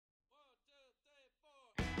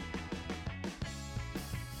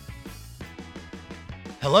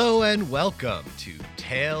Hello and welcome to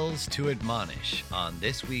Tales to Admonish. On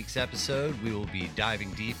this week's episode, we will be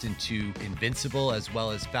diving deep into Invincible as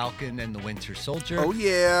well as Falcon and the Winter Soldier. Oh,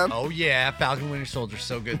 yeah. Oh, yeah. Falcon and Winter Soldier,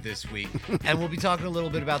 so good this week. And we'll be talking a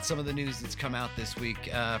little bit about some of the news that's come out this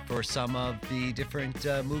week for some of the different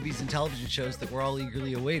movies and television shows that we're all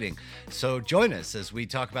eagerly awaiting. So join us as we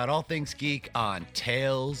talk about all things geek on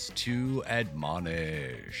Tales to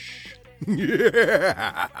Admonish.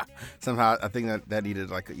 Yeah. Somehow, I think that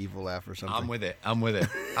needed like an evil laugh or something. I'm with it.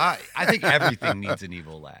 I think everything needs an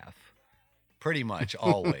evil laugh. Pretty much,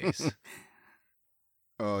 always.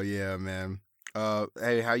 Oh, yeah, man.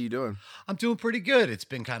 Hey, how you doing? I'm doing pretty good. It's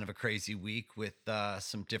been kind of a crazy week with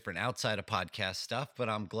some different outside of podcast stuff, but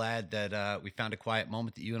I'm glad that we found a quiet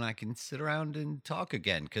moment that you and I can sit around and talk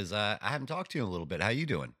again, because I haven't talked to you in a little bit. How you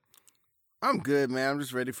doing? I'm good, man. I'm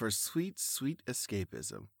just ready for sweet, sweet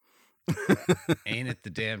escapism. Ain't it the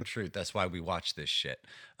damn truth? That's why we watch this shit.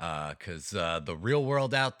 Because the real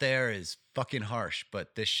world out there is fucking harsh,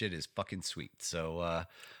 but this shit is fucking sweet. So,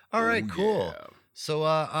 all right, cool. Yeah. So,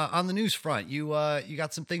 on the news front, you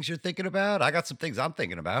got some things you're thinking about? I got some things I'm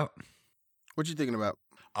thinking about. What you thinking about?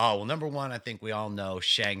 Oh, well, number one, I think we all know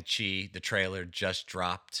Shang-Chi, the trailer just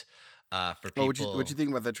dropped. For people. Oh, what you think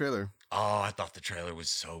about that trailer? Oh, I thought the trailer was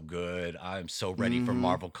so good. I'm so ready for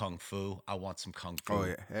Marvel Kung Fu. I want some Kung Fu. Oh,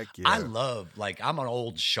 yeah. Heck yeah. I'm an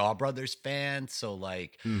old Shaw Brothers fan. So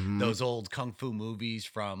those old Kung Fu movies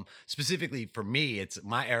from, specifically for me, it's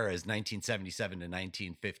my era is 1977 to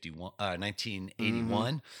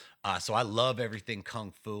 1981. So I love everything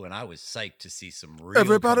Kung Fu, and I was psyched to see some real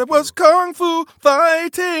Everybody Kung Fu. was Kung Fu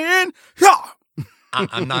fighting. Yeah.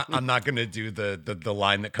 I'm not gonna do the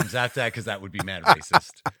line that comes after that, because that would be mad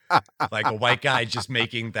racist. Like a white guy just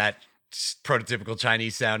making that prototypical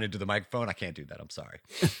Chinese sound into the microphone. I can't do that. I'm sorry.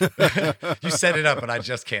 You set it up, and I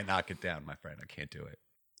just can't knock it down, my friend. I can't do it.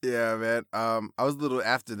 Yeah, man. I was a little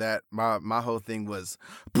after that. My whole thing was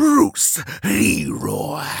Bruce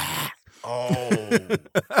Leroy. Oh,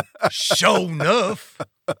 show enough.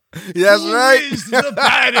 That's right. Who is the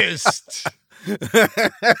baddest?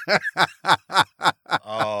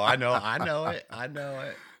 Oh, I know it.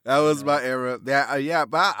 That was my era. Yeah,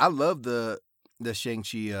 but I love the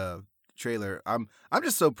Shang-Chi trailer. I'm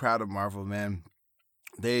just so proud of Marvel, man.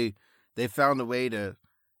 They found a way to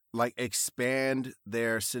like expand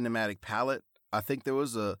their cinematic palette. I think there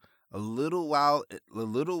was a little while in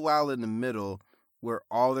the middle where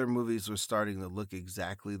all their movies were starting to look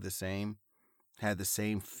exactly the same, had the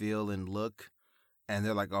same feel and look. And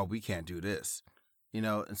they're like, oh, we can't do this,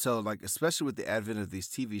 And so, like, especially with the advent of these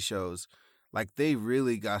TV shows, like, they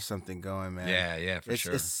really got something going, man. Yeah, for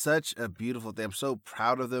sure. It's such a beautiful thing. I'm so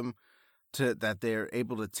proud of them that they're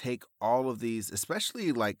able to take all of these,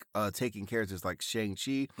 especially, like, taking characters like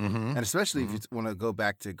Shang-Chi, and especially if you want to go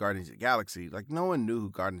back to Guardians of the Galaxy. Like, no one knew who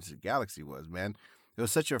Guardians of the Galaxy was, man. It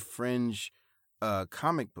was such a fringe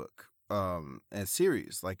comic book and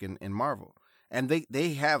series, like, in Marvel. And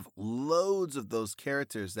they have loads of those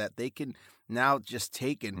characters that they can now just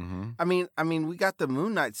take and I mean we got the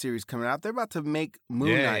Moon Knight series coming out. They're about to make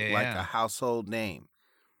Moon Knight like a household name.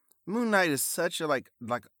 Moon Knight is such a like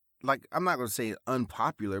I'm not going to say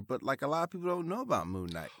unpopular, but like a lot of people don't know about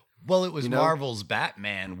Moon Knight. Well, it was Marvel's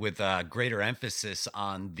Batman with a greater emphasis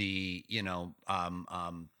on the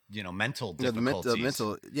mental difficulties.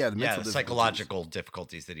 The psychological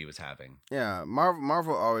difficulties that he was having. Yeah,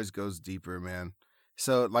 Marvel always goes deeper, man.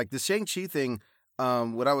 So, like, the Shang-Chi thing,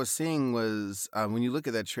 what I was seeing was, when you look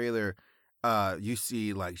at that trailer, you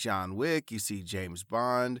see, like, John Wick, you see James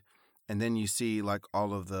Bond, and then you see, like,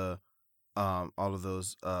 all of those,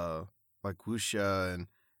 like, wuxia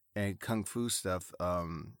and kung fu stuff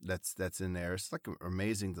that's in there. It's like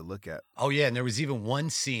amazing to look at. Oh yeah, and there was even one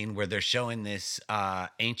scene where they're showing this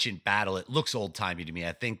ancient battle. It looks old-timey to me.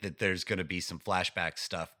 I think that there's going to be some flashback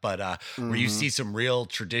stuff, but where you see some real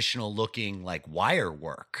traditional looking like wire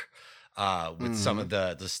work with some of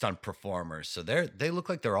the stunt performers. So they look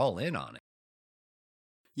like they're all in on it.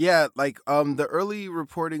 Yeah, like the early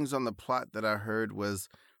reportings on the plot that I heard was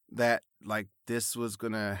that like this was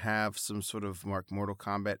gonna have some sort of Mortal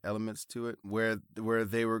Kombat elements to it, where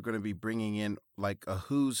they were gonna be bringing in like a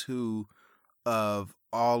who's who of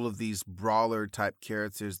all of these brawler type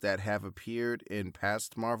characters that have appeared in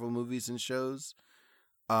past Marvel movies and shows,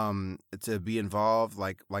 to be involved.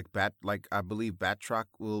 Like I believe Batroc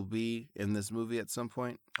will be in this movie at some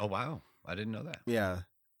point. Oh wow, I didn't know that.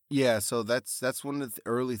 Yeah, so that's one of the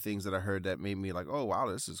early things that I heard that made me like, oh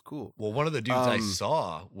wow, this is cool. Well, one of the dudes I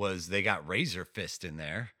saw was they got Razor Fist in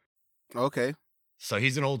there. Okay. So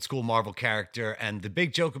he's an old school Marvel character. And the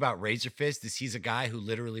big joke about Razor Fist is he's a guy who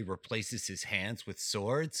literally replaces his hands with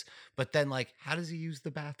swords. But then, like, how does he use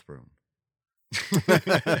the bathroom?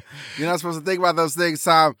 You're not supposed to think about those things,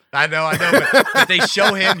 Tom. I know, but they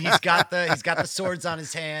show him he's got the swords on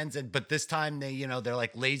his hands, but this time they're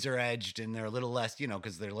like laser edged and they're a little less,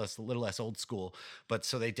 because they're a little less old school. But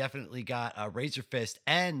so they definitely got a Razor Fist,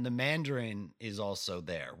 and the Mandarin is also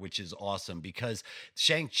there, which is awesome because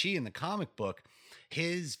Shang-Chi in the comic book,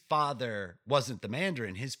 his father wasn't the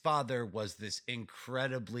Mandarin. His father was this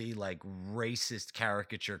incredibly like racist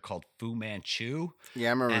caricature called Fu Manchu. Yeah,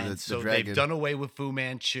 I remember And the so dragon. they've done away with Fu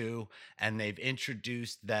Manchu, and they've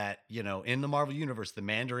introduced that, in the Marvel Universe, the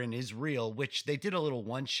Mandarin is real, which they did a little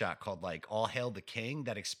one-shot called like All Hail the King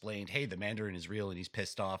that explained, hey, the Mandarin is real, and he's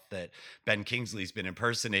pissed off that Ben Kingsley's been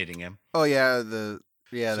impersonating him. Oh, yeah, So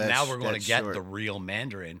now we're going to get the real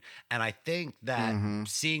Mandarin. And I think that Mm-hmm.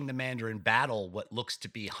 seeing the Mandarin battle what looks to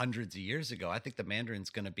be hundreds of years ago, I think the Mandarin's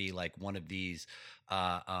going to be like one of these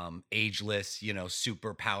ageless,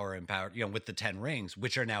 superpower empowered, with the 10 rings,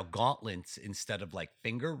 which are now gauntlets instead of like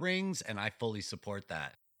finger rings. And I fully support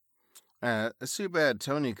that. It's too bad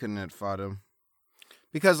Tony couldn't have fought him.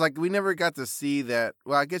 Because, like, we never got to see that.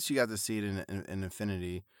 Well, I guess you got to see it in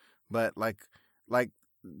Infinity. But, like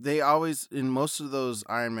they always, in most of those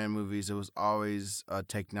Iron Man movies, it was always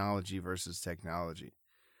technology versus technology.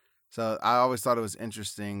 So I always thought it was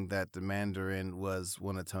interesting that the Mandarin was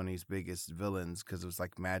one of Tony's biggest villains because it was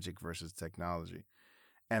like magic versus technology.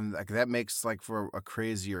 And like that makes like for a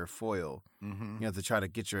crazier foil, to try to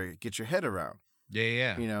get your head around.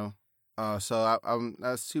 Yeah. So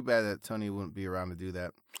that's too bad that Tony wouldn't be around to do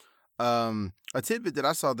that. A tidbit that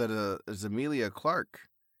I saw that is Emilia Clarke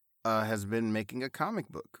has been making a comic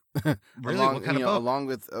book. Really? What kind of book?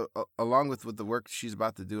 Along with the work she's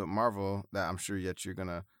about to do at Marvel, that I'm sure yet you're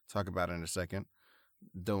gonna talk about in a second.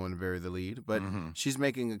 Don't want to bury the lead, but she's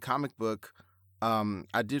making a comic book.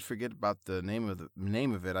 I did forget about the name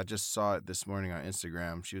of it. I just saw it this morning on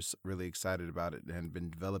Instagram. She was really excited about it and had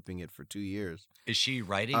been developing it for 2 years. Is she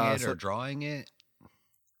writing it or drawing it?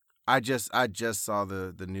 I just saw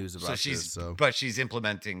the news about this. But she's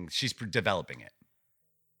developing it.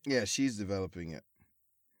 Yeah, she's developing it.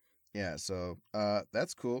 Yeah, so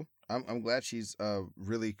that's cool. I'm glad she's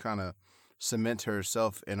really kind of cement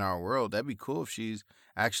herself in our world. That'd be cool if she's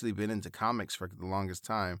actually been into comics for the longest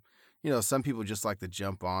time. Some people just like to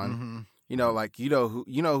jump on.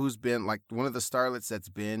 Who's been like one of the starlets that's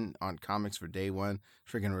been on comics for day one,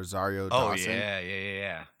 freaking Rosario Dawson. Oh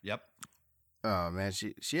yeah. Yep. Oh man,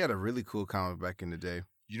 she had a really cool comic back in the day.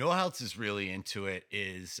 You know who else is really into it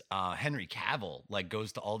is Henry Cavill, like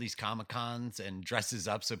goes to all these Comic-Cons and dresses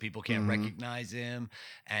up so people can't recognize him.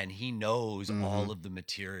 And he knows all of the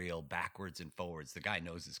material backwards and forwards. The guy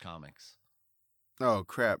knows his comics. Oh,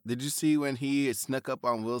 crap. Did you see when he snuck up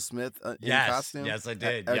on Will Smith in costume? Yes, I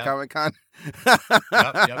did. At Comic-Con?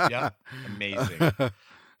 Yep. Amazing.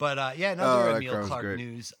 But another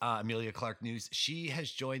Emilia Clarke news. She has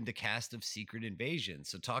joined the cast of Secret Invasion.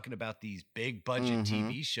 So talking about these big budget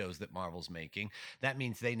TV shows that Marvel's making, that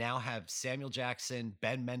means they now have Samuel Jackson,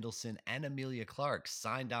 Ben Mendelsohn, and Emilia Clarke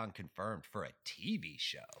signed on confirmed for a TV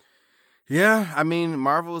show. Yeah, I mean,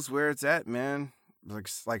 Marvel's where it's at, man. Like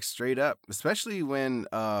straight up, especially when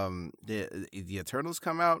the Eternals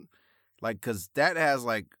come out, like because that has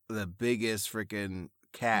like the biggest freaking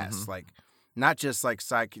cast, like. Not just like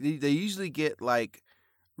side. They usually get like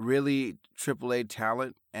really AAA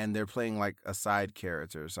talent, and they're playing like a side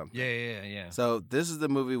character or something. Yeah. So this is the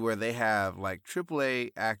movie where they have like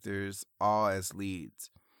AAA actors all as leads.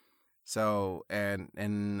 So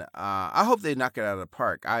and I hope they knock it out of the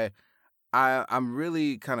park. I'm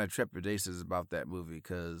really kind of trepidatious about that movie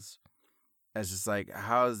because it's just like,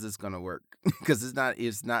 how is this gonna work? Because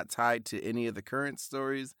it's not tied to any of the current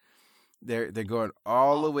stories. They're going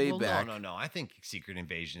all the way back. No. I think Secret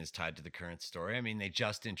Invasion is tied to the current story. I mean, they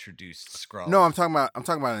just introduced Skrull. No, I'm talking about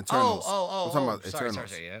Eternals. I'm talking about sorry,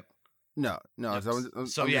 Eternals. Sorry, yeah. No.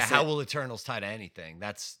 How will Eternals tie to anything?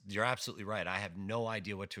 You're absolutely right. I have no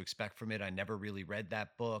idea what to expect from it. I never really read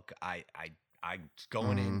that book. I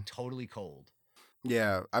going in totally cold.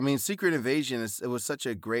 Yeah, I mean, Secret Invasion it was such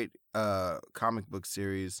a great comic book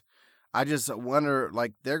series. I just wonder,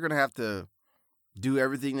 like, they're gonna have to do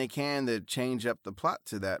everything they can to change up the plot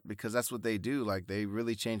to that because that's what they do. Like they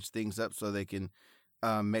really change things up so they can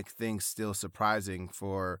make things still surprising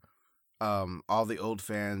for all the old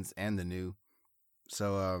fans and the new.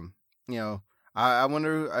 So I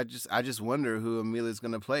wonder. I just wonder who Emilia's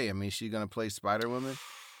gonna play. I mean, she's gonna play Spider-Woman.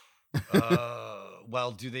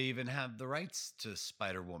 Well, do they even have the rights to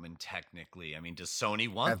Spider-Woman technically? I mean, does Sony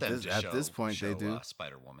want them to at this point show they do.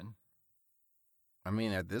 Spider-Woman? I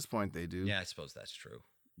mean, at this point they do. Yeah, I suppose that's true.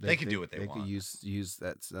 They can do what they want. They can use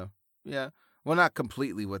that stuff. Yeah. Well, not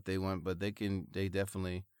completely what they want, but they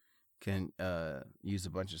definitely can use a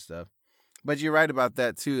bunch of stuff. But you're right about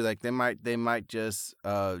that too. Like they might just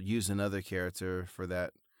use another character for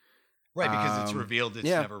that. Right, because it's revealed it's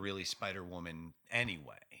never really Spider-Woman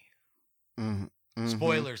anyway. Mm-hmm.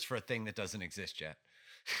 Spoilers for a thing that doesn't exist yet.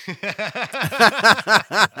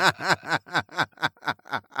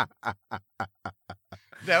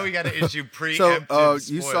 Now we got to issue preemptive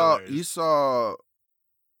spoilers.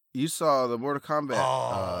 You saw the Mortal Kombat.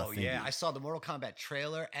 Oh yeah, I saw the Mortal Kombat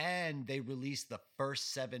trailer, and they released the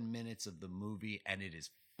first 7 minutes of the movie, and it is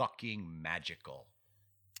fucking magical.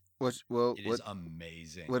 It is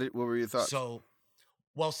amazing. What were your thoughts? So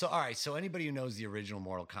all right. So anybody who knows the original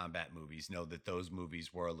Mortal Kombat movies know that those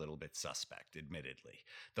movies were a little bit suspect, admittedly.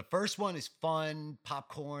 The first one is fun,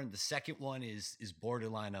 popcorn. The second one is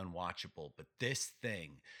borderline unwatchable. But this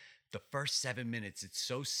thing, the first 7 minutes, it's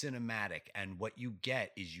so cinematic. And what you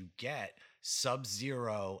get is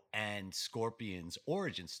Sub-Zero and Scorpion's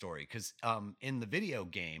origin story. Because in the video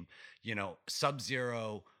game,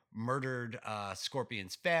 Sub-Zero murdered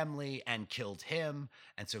Scorpion's family and killed him,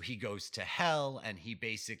 and so he goes to hell, and he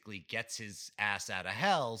basically gets his ass out of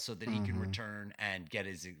hell so that he can return and get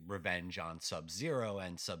his revenge on Sub-Zero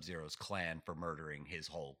and Sub-Zero's clan for murdering his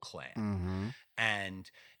whole clan.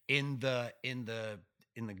 And in the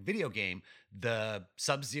video game, the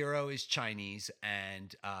Sub-Zero is Chinese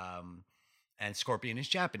and Scorpion is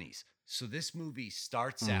Japanese. So this movie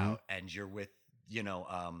starts out and you're with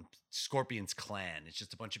Scorpion's clan. It's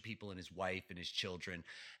just a bunch of people and his wife and his children,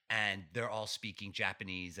 and they're all speaking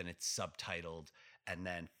Japanese, and it's subtitled, and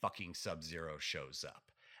then fucking Sub-Zero shows up.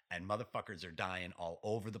 And motherfuckers are dying all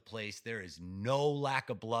over the place. There is no lack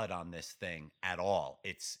of blood on this thing at all.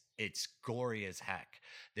 It's gory as heck.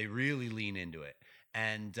 They really lean into it.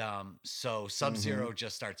 And so Sub-Zero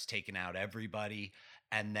just starts taking out everybody,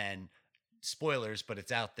 and then, spoilers, but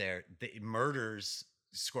it's out there, it murders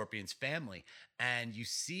Scorpion's family, and you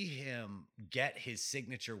see him get his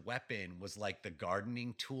signature weapon was like the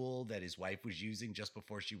gardening tool that his wife was using just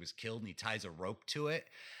before she was killed, and he ties a rope to it,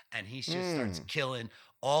 and he just starts killing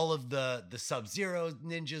all of the Sub-Zero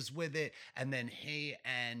ninjas with it, and then he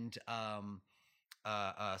and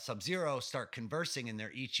Sub-Zero start conversing, and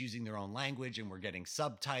they're each using their own language, and we're getting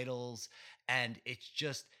subtitles, and it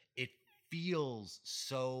feels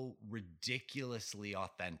so ridiculously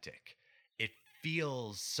authentic.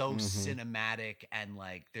 Feels so cinematic, and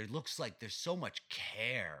like looks like there's so much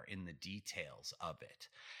care in the details of it.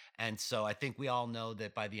 And so I think we all know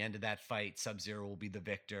that by the end of that fight, Sub-Zero will be the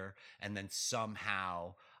victor, and then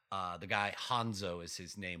somehow the guy, Hanzo is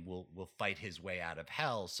his name, will fight his way out of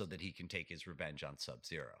hell so that he can take his revenge on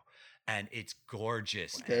Sub-Zero. And it's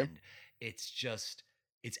gorgeous. Okay. And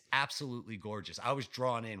it's absolutely gorgeous. I was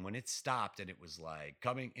drawn in when it stopped, and it was like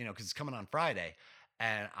coming, because it's coming on Friday.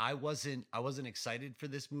 And I wasn't excited for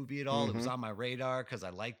this movie at all. It was on my radar because I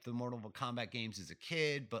liked the Mortal Kombat games as a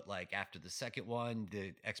kid, but like after the second one,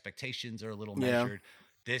 the expectations are a little measured.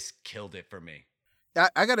 This killed it for me.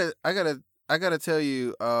 I gotta tell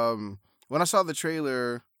you, when I saw the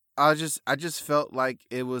trailer, I just felt like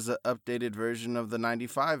it was an updated version of the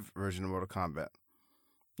 '95 version of Mortal Kombat.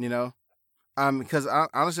 Because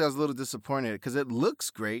honestly, I was a little disappointed because it looks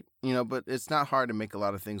great, but it's not hard to make a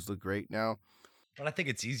lot of things look great now. But I think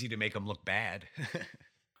it's easy to make them look bad.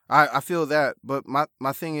 I feel that, but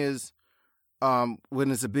my thing is,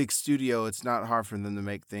 when it's a big studio, it's not hard for them to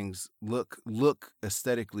make things look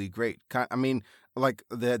aesthetically great. I mean, like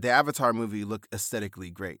the Avatar movie looked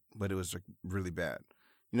aesthetically great, but it was like really bad.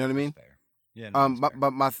 You know what I mean? Fair. Yeah. No,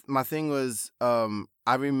 but my thing was,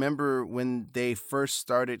 I remember when they first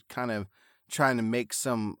started kind of trying to make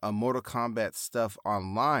some Mortal Kombat stuff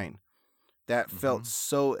online. That felt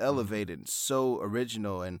so elevated, so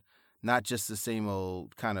original, and not just the same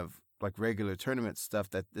old kind of like regular tournament stuff.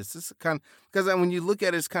 That this is kind of, because when you look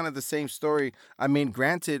at it, it's kind of the same story. I mean,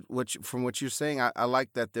 granted, from what you're saying, I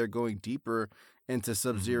like that they're going deeper into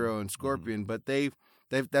Sub-Zero and Scorpion, but they've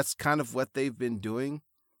that's kind of what they've been doing,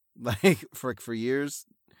 like for years,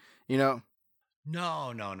 No.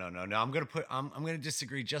 No. I'm gonna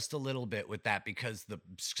disagree just a little bit with that, because the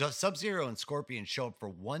Sub-Zero and Scorpion show up for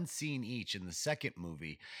one scene each in the second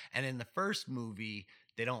movie, and in the first movie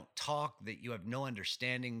they don't talk. That you have no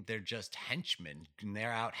understanding. They're just henchmen, and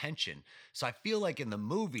they're out henching. So I feel like in the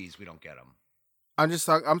movies we don't get them.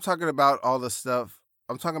 I'm talking about all the stuff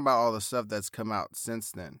I'm talking about all the stuff that's come out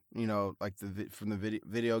since then. You know, like from the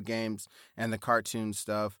video games and the cartoon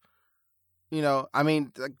stuff. You know, I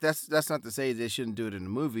mean, like that's not to say they shouldn't do it in a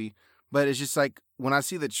movie, but it's just like when I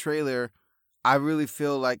see the trailer, I really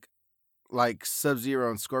feel like Sub-Zero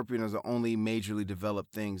and Scorpion are the only majorly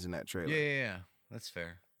developed things in that trailer. Yeah. That's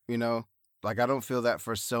fair. You know, like I don't feel that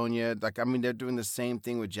for Sonya. Like I mean, they're doing the same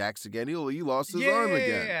thing with Jax again. He lost his arm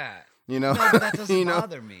again. Yeah. You know, No, but that doesn't you know?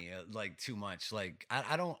 bother me like too much. Like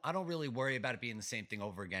I don't really worry about it being the same thing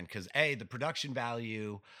over again because the production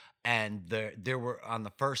value and there were on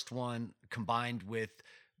the first one combined with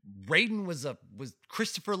Raiden was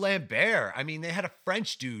Christopher Lambert. I mean, they had a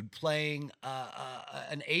French dude playing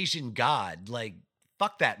an Asian god. Like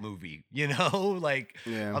fuck that movie, you know? Like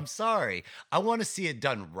Yeah. I'm sorry, I want to see it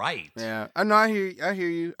done right. Yeah, I know. I hear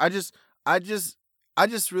you. I just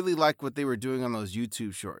really like what they were doing on those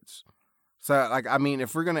YouTube shorts. So, like, I mean,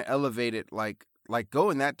 if we're gonna elevate it, like go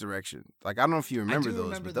in that direction. Like, I don't know if you remember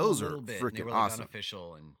those, but those are freaking awesome.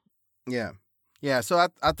 Unofficial and yeah. So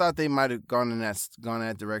I thought they might have gone in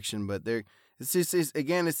that direction, but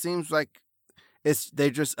again, it seems like they're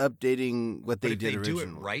just updating what they did originally. Do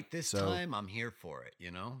it right this time, I'm here for it. You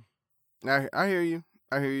know. I hear you.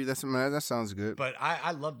 That sounds good. But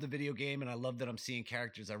I love the video game, and I love that I'm seeing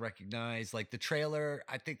characters I recognize. Like the trailer,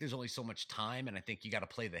 I think there's only so much time, and I think you got to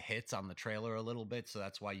play the hits on the trailer a little bit. So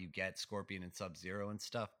that's why you get Scorpion and Sub-Zero and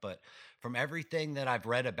stuff. But from everything that I've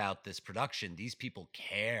read about this production, these people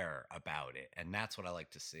care about it, and that's what I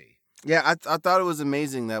like to see. Yeah, I thought it was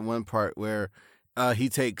amazing that one part where he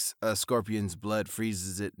takes Scorpion's blood,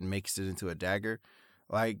 freezes it, and makes it into a dagger.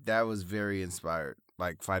 Like that was very inspired,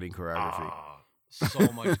 like fighting choreography.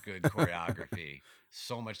 So much good choreography,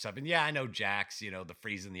 so much stuff. And yeah, I know Jax, you know, the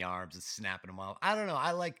freezing the arms and snapping them off. I don't know.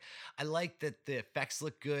 I like that the effects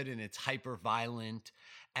look good and it's hyper violent.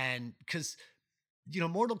 And because, you know,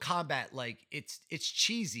 Mortal Kombat, like it's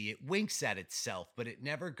cheesy. It winks at itself, but it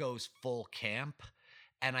never goes full camp.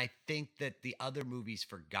 And I think that the other movies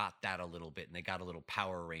forgot that a little bit and they got a little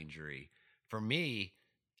Power Ranger-y. For me,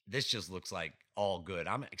 this just looks like all good.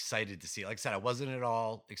 I'm excited to see it. Like I said, I wasn't at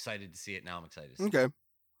all excited to see it. Now I'm excited to see it. Okay.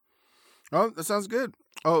 Oh, that sounds good.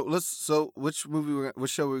 Oh, which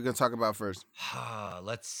show we're gonna talk about first?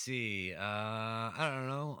 Let's see. I don't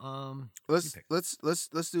know. Let's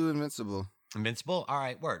do Invincible. Invincible? All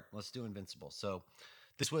right, word. Let's do Invincible. So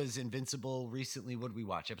this was Invincible recently. What did we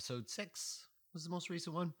watch? Episode 6 was the most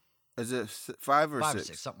recent one. Is it 5 or 6?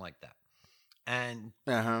 6, something like that. And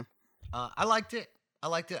I liked it.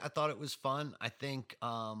 I thought it was fun. I think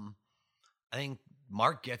Mark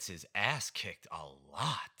gets his ass kicked a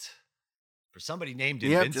lot for somebody named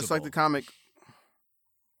Invincible. Yeah, just like the comic.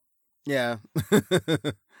 Yeah.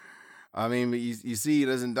 I mean, you see, he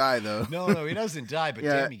doesn't die though. No, he doesn't die, but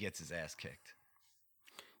damn, he gets his ass kicked.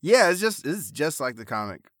 Yeah, it's just like the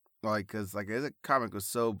comic, like because like the comic was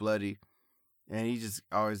so bloody, and he just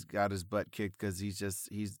always got his butt kicked because he's just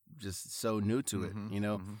so new to it, you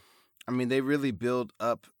know. Mm-hmm. I mean, they really build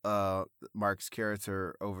up Mark's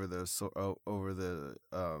character over the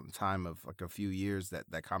time of like a few years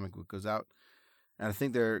that comic book goes out, and I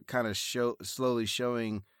think they're kind of slowly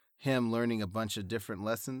showing him learning a bunch of different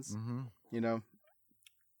lessons. Mm-hmm. You know,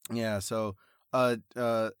 yeah. So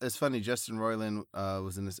it's funny. Justin Roiland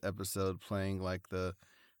was in this episode playing like the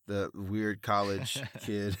weird college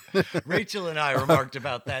kid. Rachel and I remarked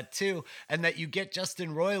about that too, and that you get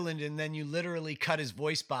Justin Roiland and then you literally cut his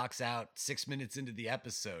voice box out 6 minutes into the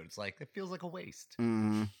episode. It's like, it feels like a waste.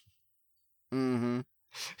 Mm-hmm. Mm-hmm.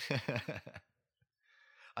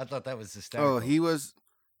 I thought that was hysterical.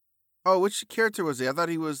 Which character was he? I thought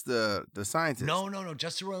he was the scientist. No.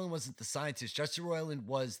 Justin Roiland wasn't the scientist. Justin Roiland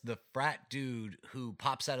was the frat dude who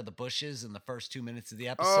pops out of the bushes in the first 2 minutes of the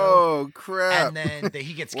episode. Oh, crap. And then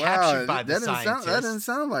he gets captured by the scientist. That didn't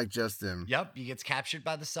sound like Justin. Yep, he gets captured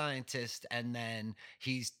by the scientist, and then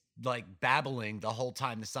he's like babbling the whole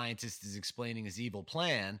time the scientist is explaining his evil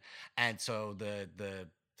plan. And so the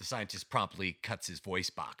scientist promptly cuts his voice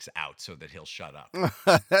box out so that he'll shut up.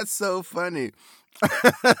 That's so funny.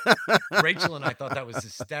 Rachel and I thought that was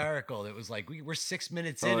hysterical. It was like we're 6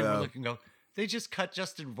 minutes in and we're looking, they just cut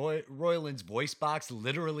Justin Roiland's voice box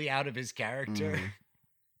literally out of his character.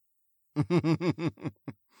 Mm.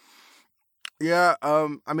 Yeah,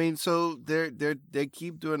 I mean, so they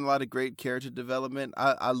keep doing a lot of great character development.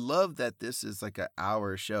 I love that this is like an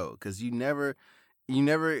hour show because you never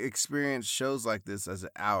experience shows like this as an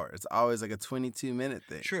hour. It's always like a 22-minute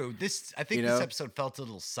thing. True. I think this episode felt a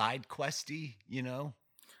little side questy, you know?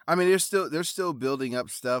 I mean, they're still building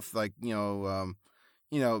up stuff like,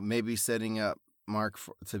 maybe setting up Mark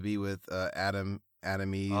to be with Adam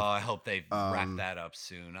Adam Eve. Oh, I hope they wrap Um, that up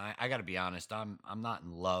soon. I got to be honest, I'm not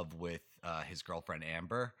in love with his girlfriend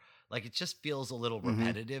Amber. Like it just feels a little hmm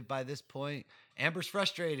repetitive by this point. Amber's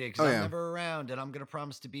frustrated because Oh I'm yeah, never around and I'm gonna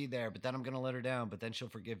promise to be there, but then I'm gonna let her down, but then she'll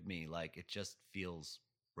forgive me. Like it just feels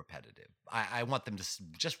repetitive. I want them to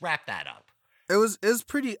just wrap that up. it was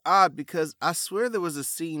pretty odd because I swear there was a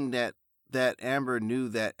scene that Amber knew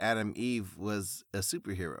that Adam Eve was a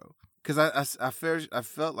superhero. Because I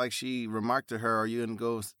felt like she remarked to her, "Are you gonna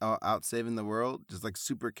go out saving the world?" Just like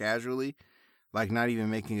super casually, like not even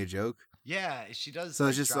making a joke. Yeah, she does So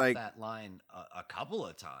it's like just drop like, that line a couple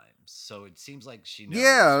of times, so it seems like she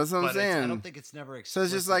yeah, knows. that's what I'm But I don't saying. think it's never So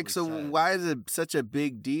it's just like, explicitly so said. why is it such a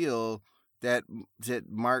big deal that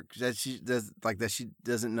Mark that she does like that she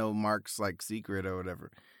doesn't know Mark's like secret or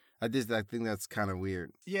whatever? I think that's kind of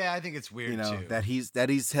weird. Yeah, I think it's You weird know too. he's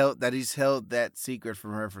held that secret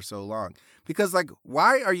from her for so long, because like,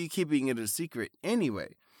 why are you keeping it a secret anyway?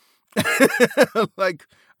 Like,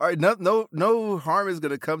 all right, no harm is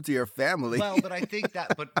gonna come to your family. Well, but I think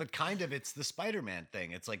that, but kind of, it's the Spider-Man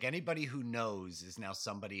thing. It's like anybody who knows is now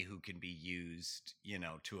somebody who can be used,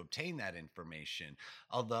 to obtain that information.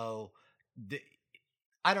 Although, the,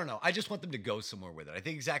 I don't know. I just want them to go somewhere with it. I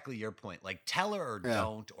think exactly your point. Like, tell her or Yeah.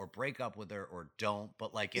 don't, or break up with her or don't.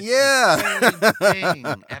 But like, it's Yeah. the same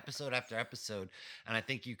thing, episode after episode. And I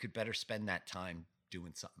think you could better spend that time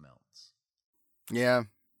doing something else. Yeah.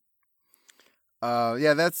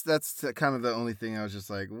 Yeah, that's kind of the only thing I was just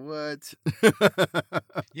like, what?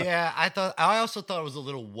 Yeah, I also thought it was a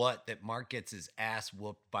little what that Mark gets his ass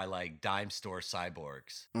whooped by like dime store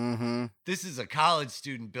cyborgs. Mm-hmm. This is a college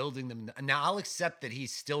student building them. Now I'll accept that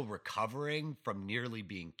he's still recovering from nearly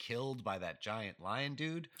being killed by that giant lion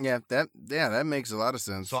dude. Yeah, that makes a lot of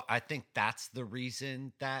sense. So I think that's the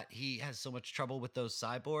reason that he has so much trouble with those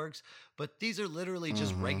cyborgs. But these are literally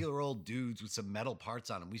just Mhm. regular old dudes with some metal parts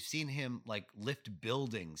on them. We've seen him like lift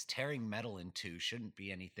buildings, tearing metal in two. Shouldn't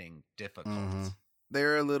be anything difficult. Mhm.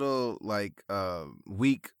 They're a little like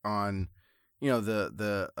weak on,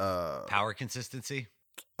 the Power consistency.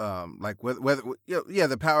 like whether yeah,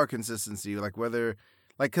 the power consistency, like whether,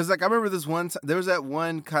 like, because like I remember this one there was that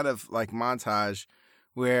one kind of like montage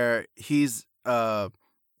where he's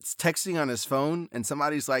texting on his phone and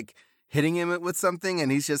somebody's like hitting him with something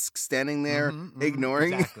and he's just standing there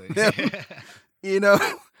ignoring exactly. them, you know.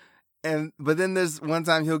 And but then there's one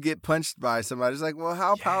time he'll get punched by somebody. It's like, well,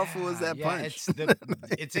 how powerful is that punch?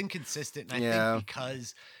 It's inconsistent. And I think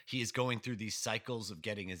because he is going through these cycles of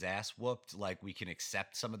getting his ass whooped, like we can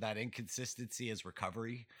accept some of that inconsistency as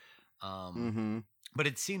recovery. Mm-hmm. But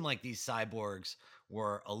it seemed like these cyborgs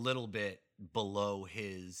were a little bit below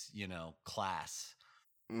his, class.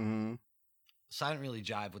 Mm-hmm. So I didn't really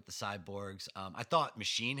jive with the cyborgs. I thought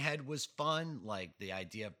Machine Head was fun, like the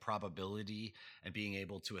idea of probability and being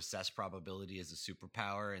able to assess probability as a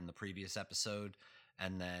superpower in the previous episode.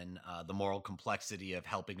 And then the moral complexity of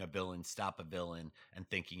helping a villain stop a villain and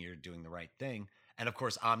thinking you're doing the right thing. And of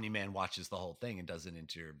course, Omni-Man watches the whole thing and doesn't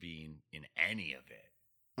intervene in any of it.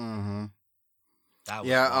 Mm-hmm. That was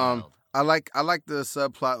wild. I like the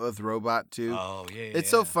subplot with Robot too. Oh, yeah. It's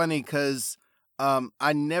so funny because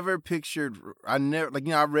I never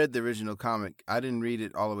I read the original comic. I didn't read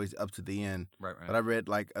it all the way up to the end. Right. But I read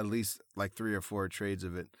like at least like 3 or 4 trades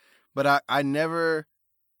of it. But I never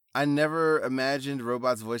imagined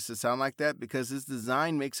Robot's voice to sound like that because his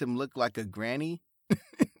design makes him look like a granny.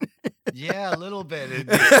 Yeah, a little bit. It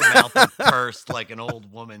makes the mouth pursed like an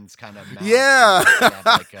old woman's kind of mouth. Yeah.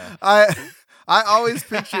 Like I always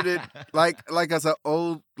pictured it like as an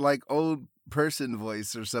old person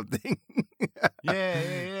voice or something.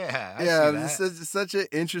 Yeah. I Yeah, see it's such an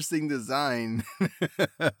interesting design.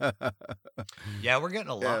 Yeah, we're getting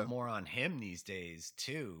a lot more on him these days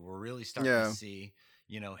too. We're really starting to see,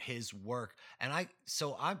 his work. And I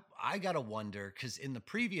gotta wonder, because in the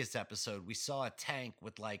previous episode we saw a tank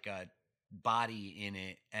with like a body in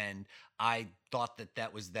it, and I thought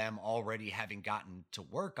that was them already having gotten to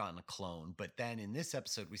work on a clone. But then in this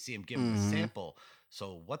episode we see him give him a sample.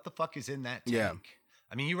 So what the fuck is in that tank? Yeah.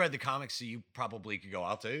 I mean, you read the comics, so you probably could go,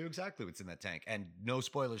 I'll tell you exactly what's in that tank. And no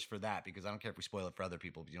spoilers for that, because I don't care if we spoil it for other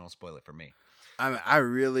people, but you don't spoil it for me. I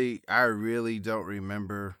really don't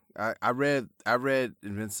remember. I read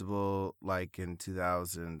Invincible like in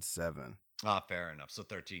 2007. Fair enough. So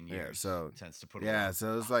 13 years. Yeah, so tends to put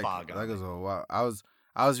so it was like fog on that was me. a while. I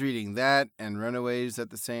was reading that and Runaways at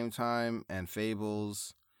the same time and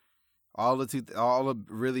Fables. All the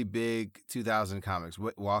really big 2000 comics.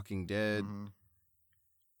 Walking Dead. Mm-hmm.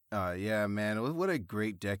 Yeah, man. What a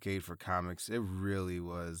great decade for comics. It really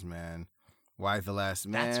was, man. Y the Last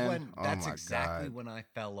Man. That's my exactly God. when I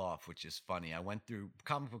fell off, which is funny. I went through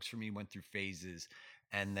comic books for me, went through phases.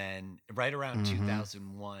 And then right around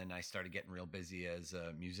 2001, I started getting real busy as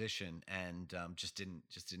a musician and just didn't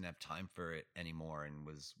have time for it anymore and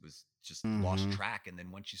was just lost track. And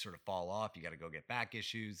then once you sort of fall off, you got to go get back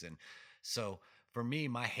issues. And so for me,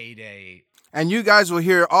 my heyday. And you guys will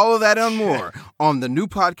hear all of that and more on the new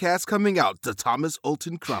podcast coming out, The Thomas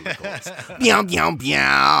Olton Chronicles. Meow, meow,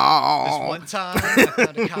 meow. This one time, I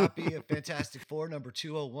found a copy of Fantastic Four number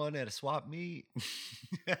 201 at a swap meet.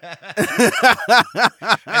 And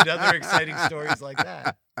other exciting stories like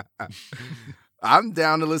that. I'm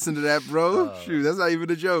down to listen to that, bro. Shoot, that's not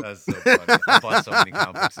even a joke. That's so funny. I bought so many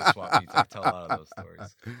comic books at swap meets. I tell a lot of those stories.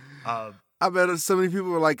 I bet so many people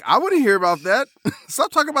were like, I want to hear about that.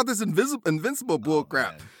 Stop talking about this Invincible bull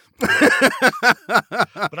crap.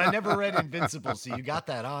 But I never read Invincible, so you got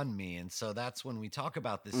that on me. And so that's when we talk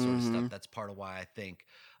about this sort of stuff. That's part of why I think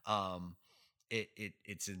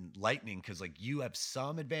it's enlightening, because like you have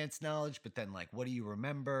some advanced knowledge, but then like what do you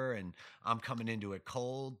remember? And I'm coming into it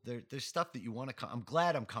cold. There's stuff that you want to I'm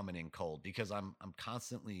glad I'm coming in cold, because I'm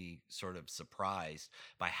constantly sort of surprised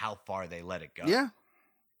by how far they let it go.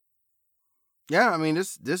 Yeah, I mean,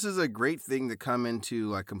 this is a great thing to come into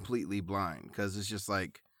like completely blind, because it's just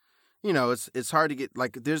like, you know, it's hard to get,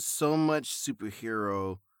 like, there's so much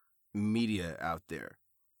superhero media out there,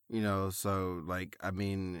 you know, so like, I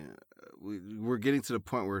mean, we're getting to the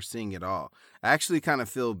point where we're seeing it all. I actually kind of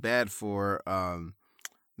feel bad for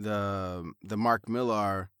the Mark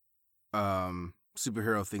Millar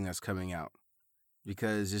superhero thing that's coming out,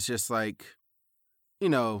 because it's just like, you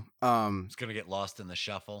know, it's gonna get lost in the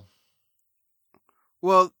shuffle.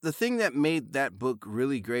 Well, the thing that made that book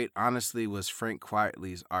really great, honestly, was Frank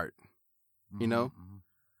Quitely's art. You know?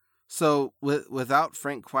 So without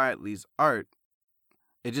Frank Quitely's art,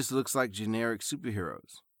 it just looks like generic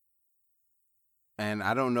superheroes. And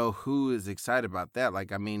I don't know who is excited about that.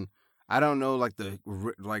 Like, I mean, I don't know, like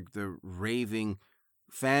the raving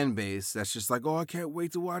fan base that's just like, oh, I can't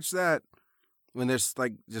wait to watch that, when there's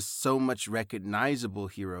like just so much recognizable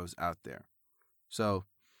heroes out there. So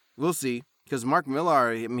we'll see. Because Mark Millar,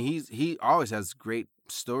 I mean, he always has great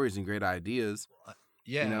stories and great ideas.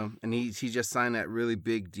 Yeah. You know, and he just signed that really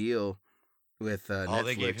big deal with Netflix.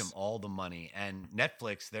 They gave him all the money. And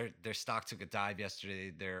Netflix, their stock took a dive yesterday.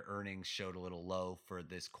 Their earnings showed a little low for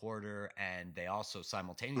this quarter. And they also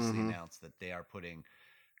simultaneously announced that they are putting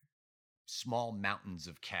small mountains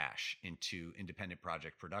of cash into independent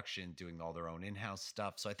project production, doing all their own in-house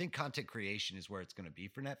stuff. So I think content creation is where it's going to be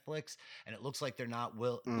for Netflix, and it looks like they're not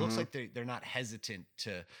looks like they're not hesitant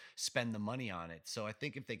to spend the money on it. So I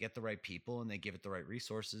think if they get the right people and they give it the right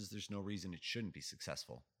resources, there's no reason it shouldn't be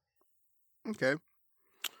successful. Okay.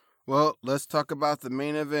 Well, let's talk about the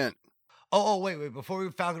main event. Oh, wait. Before we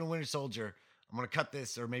Falcon and Winter Soldier, I'm going to cut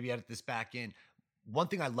this or maybe edit this back in. One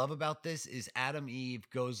thing I love about this is Adam Eve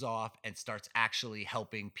goes off and starts actually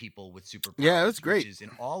helping people with superpowers. Yeah, that's great. Which is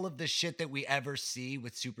in all of the shit that we ever see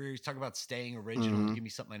with superheroes. Talk about staying original. Give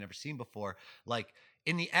me something I've never seen before. Like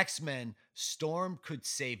in the X-Men, Storm could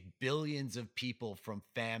save billions of people from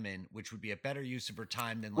famine, which would be a better use of her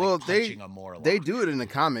time than like punching a Morlock. They do it in the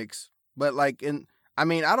comics, but like I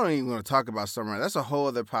mean, I don't even want to talk about Storm. That's a whole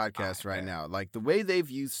other podcast right now. Like the way they've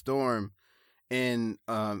used Storm in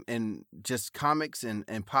just comics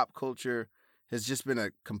and pop culture has just been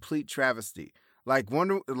a complete travesty. Like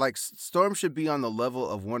Storm should be on the level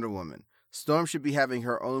of Wonder Woman. Storm should be having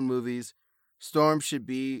her own movies. Storm should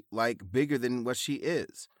be like bigger than what she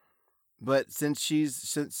is. But since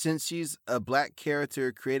she's a black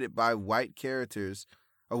character created by white characters,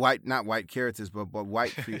 or not white characters, but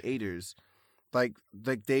white creators, like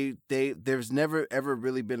there's never ever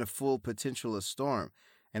really been a full potential of Storm.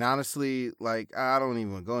 And honestly, like, I don't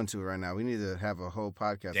even want to go into it right now. We need to have a whole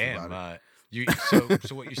podcast about it.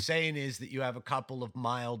 So what you're saying is that you have a couple of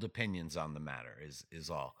mild opinions on the matter, is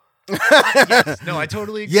all. Yes. No, I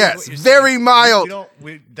totally agree. Yes, with what you're very saying. mild.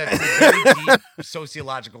 That's a very deep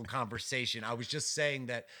sociological conversation. I was just saying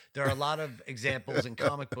that there are a lot of examples in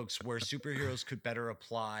comic books where superheroes could better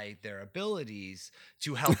apply their abilities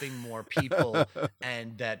to helping more people,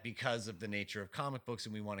 and that because of the nature of comic books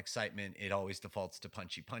and we want excitement, it always defaults to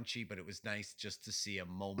punchy. But it was nice just to see a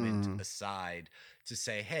moment aside to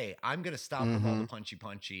say, hey, I'm going to stop with all the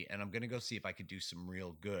punchy, and I'm going to go see if I could do some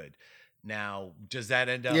real good. Now, does that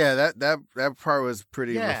end up? Yeah, that part was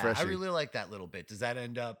pretty refreshing. I really like that little bit. Does that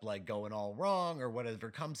end up like going all wrong or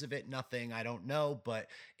whatever comes of it? Nothing. I don't know. But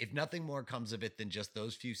if nothing more comes of it than just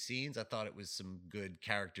those few scenes, I thought it was some good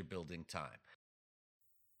character building time.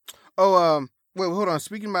 Oh, wait, hold on.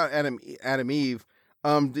 Speaking about Adam Eve,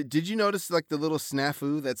 Did you notice like the little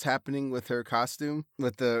snafu that's happening with her costume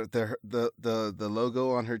with the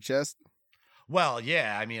logo on her chest? Well,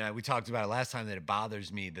 yeah. I mean, we talked about it last time that it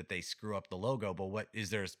bothers me that they screw up the logo. But what is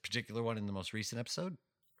there a particular one in the most recent episode?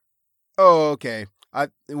 Oh, okay.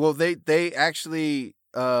 They actually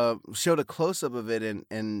showed a close up of it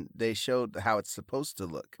and they showed how it's supposed to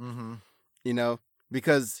look. Mm-hmm. You know,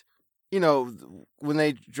 because when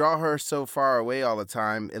they draw her so far away all the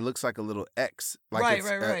time, it looks like a little X, like Right, it's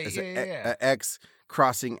right, right. it's Yeah. a X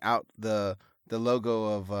crossing out the logo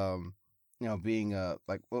of being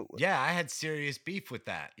like Yeah, I had serious beef with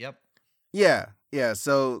that. Yep. yeah.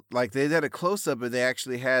 So like they did a close up, and they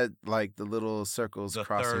actually had like the little circles The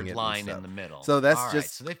crossing third it line and stuff. in the middle. So that's All right,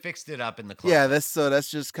 just so they fixed it up in the yeah. close-up. That's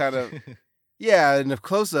just kind of yeah in the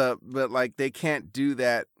close up, but like they can't do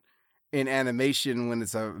that in animation when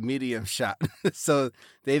it's a medium shot. So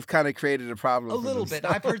they've kind of created a problem. A for little bit.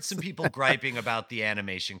 I've heard some themselves. people griping about the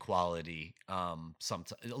animation quality. A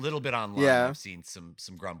little bit online. Yeah. I've seen some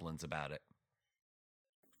grumblings about it.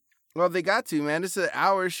 Well, they got to, man. It's an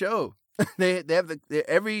hour show. they have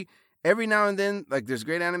every now and then, like there's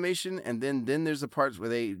great animation, and then there's the parts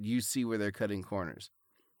where you see where they're cutting corners.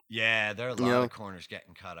 Yeah, there are a lot of corners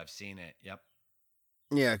getting cut. I've seen it. Yep.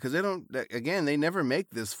 Yeah, because they never make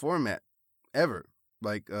this format ever,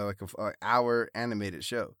 like a hour animated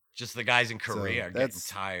show. Just the guys in Korea are getting that's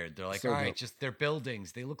tired. They're like, so all right, dope. just they're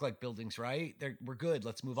buildings. They look like buildings, right? We're good.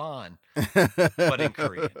 Let's move on. But in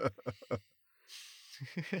Korean.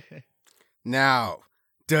 Now,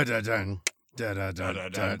 da da dun, da da da da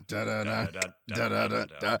da da da da da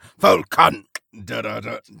da Falcon, da da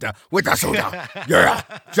da da with the soda, yeah,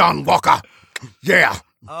 John Walker, yeah.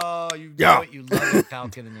 Oh, you know Yeah. it. You love it,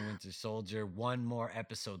 Falcon and the Winter Soldier. One more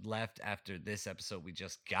episode left after this episode we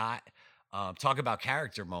just got. Talk about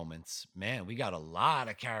character moments. Man, we got a lot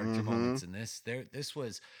of character moments in this. This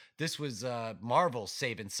was Marvel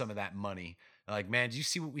saving some of that money. Like, man, do you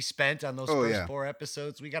see what we spent on those Oh, first yeah. 4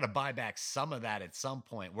 episodes? We got to buy back some of that at some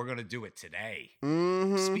point. We're going to do it today.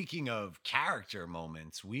 Mm-hmm. Speaking of character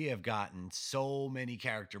moments, we have gotten so many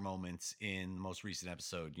character moments in the most recent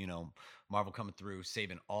episode. You know, Marvel coming through,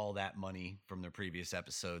 saving all that money from their previous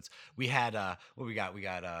episodes. We had what we got? We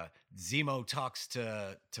got Zemo talks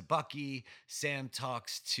to Bucky. Sam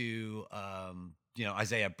talks to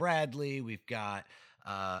Isaiah Bradley. We've got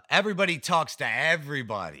everybody talks to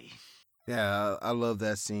everybody. Yeah, I love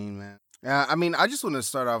that scene, man. I mean, I just want to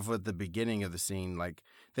start off with the beginning of the scene. Like,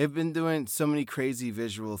 they've been doing so many crazy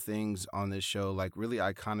visual things on this show, like really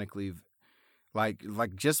iconically. Like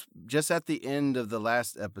just at the end of the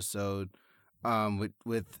last episode,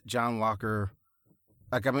 with John Walker.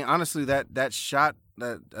 Like, I mean, honestly, that shot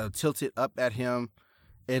that tilted up at him,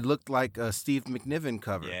 it looked like a Steve McNiven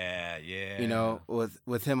cover. Yeah. You know,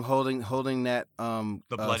 with him holding that The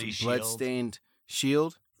bloody shield. blood-stained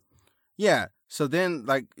shield. Yeah. So then,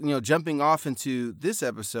 like, jumping off into this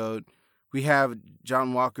episode, we have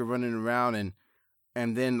John Walker running around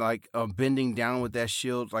and then like bending down with that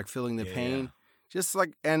shield, like feeling the pain. Just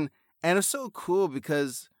like and it's so cool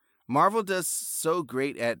because Marvel does so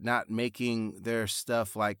great at not making their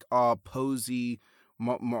stuff like all posy,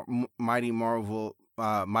 Mighty Marvel,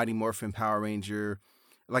 Mighty Morphin Power Ranger.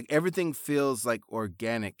 Like everything feels like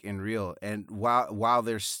organic and real, and while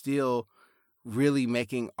they're still really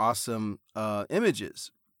making awesome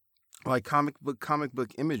images, like comic book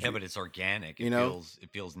imagery. Yeah, but it's organic. It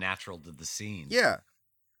feels natural to the scene. Yeah,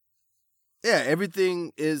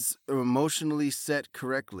 everything is emotionally set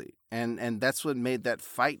correctly, and that's what made that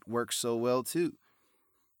fight work so well too.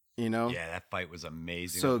 Yeah, that fight was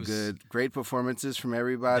amazing. So good, great performances from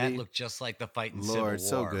everybody. That looked just like the fight in Lord,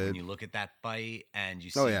 Civil War. so good. When you look at that fight and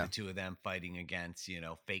you see the two of them fighting against,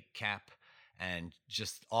 Fake Cap. And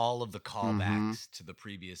just all of the callbacks to the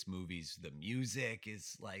previous movies. The music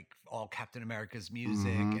is like all Captain America's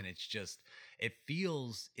music. And it's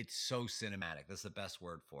so cinematic. That's the best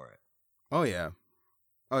word for it. Oh, yeah.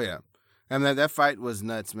 And that fight was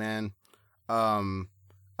nuts, man.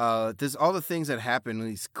 There's all the things that happen when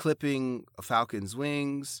he's clipping Falcon's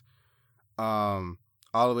wings, all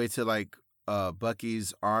the way to like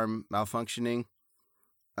Bucky's arm malfunctioning.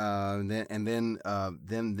 Then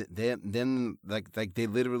they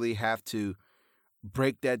literally have to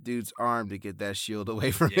break that dude's arm to get that shield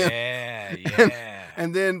away from him. Yeah.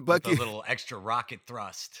 And then Bucky, with a little extra rocket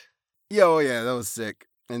thrust. Yeah, that was sick.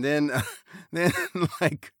 And then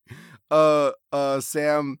like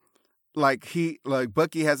Sam, like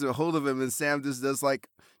Bucky has a hold of him, and Sam just does like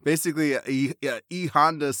basically E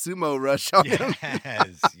Honda sumo rush on him.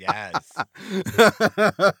 Yes.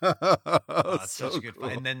 Oh, it's So such a good cool.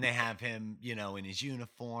 fight. And then they have him, in his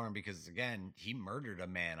uniform because again, he murdered a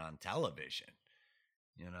man on television,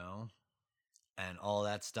 and all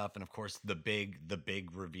that stuff. And of course, the big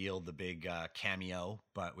reveal, the big cameo,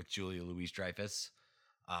 but with Julia Louis-Dreyfus,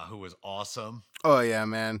 who was awesome. Oh yeah,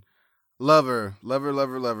 man. Love her,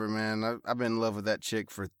 man. I've been in love with that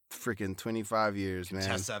chick for freaking 25 years, man.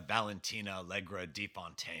 Tessa Valentina Allegra de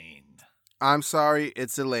Fontaine. I'm sorry,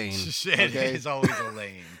 it's Elaine. It is always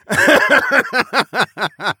Elaine.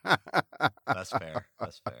 That's fair.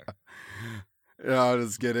 No, I'm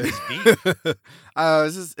just kidding.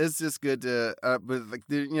 It's just good to, but like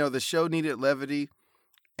the show needed levity,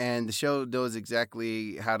 and the show knows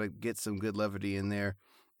exactly how to get some good levity in there.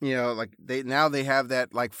 Like they have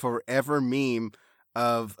that like forever meme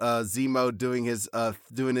of Zemo doing his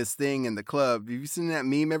thing in the club. Have you seen that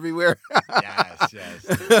meme everywhere? Yes.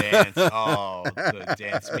 The dance. Oh, the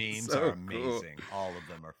dance memes So are amazing. cool. All of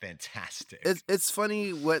them are fantastic. It's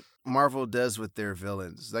funny what Marvel does with their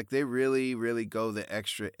villains. Like they really, really go the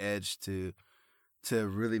extra edge to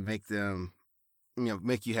really make them,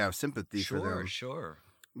 make you have sympathy for them. Sure.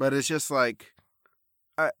 But it's just like,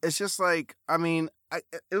 I mean,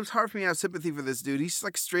 it was hard for me to have sympathy for this dude. He's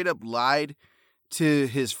like straight up lied to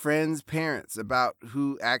his friends' parents about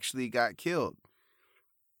who actually got killed.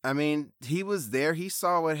 I mean, he was there. He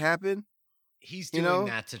saw what happened. He's doing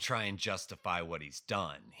that to try and justify what he's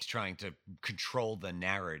done. He's trying to control the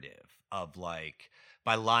narrative of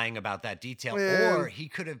by lying about that detail. Man. Or he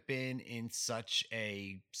could have been in such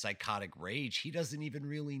a psychotic rage, he doesn't even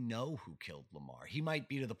really know who killed Lamar. He might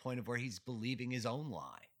be to the point of where he's believing his own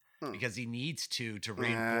lie because he needs to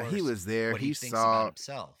reinforce he was there. what He thinks saw about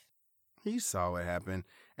himself. He saw what happened,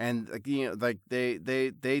 and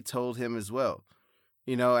they told him as well,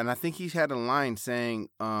 And I think he had a line saying,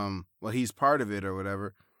 "Well, he's part of it or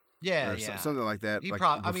whatever." Yeah, or something like that. He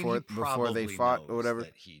before they fought or whatever.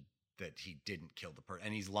 That he didn't kill the person,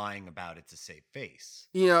 and he's lying about it to save face.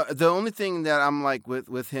 The only thing that I'm like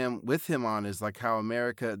with him on is like how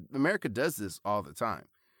America does this all the time.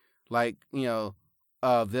 Like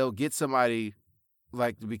they'll get somebody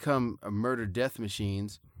like to become a murder death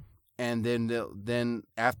machines. And then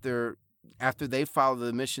after they follow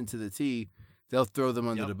the mission to the T, they'll throw them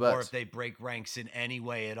under the bus. Or if they break ranks in any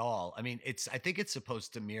way at all. I mean, I think it's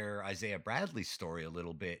supposed to mirror Isaiah Bradley's story a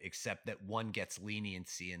little bit, except that one gets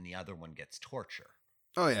leniency and the other one gets torture.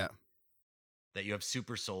 Oh yeah. That you have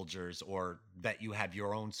super soldiers, or that you have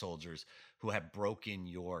your own soldiers who have broken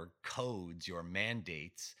your codes, your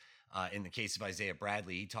mandates. In the case of Isaiah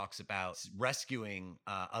Bradley, he talks about rescuing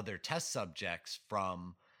other test subjects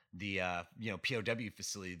from the POW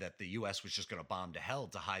facility that the U.S. was just going to bomb to hell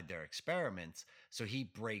to hide their experiments. So he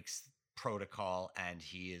breaks protocol and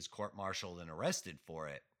he is court-martialed and arrested for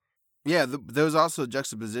it. Yeah, there was also a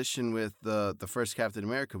juxtaposition with the first Captain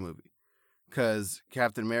America movie, because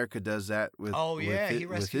Captain America does that with he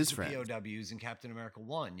rescues his the friends. POWs in Captain America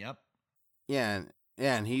 1. Yep. Yeah,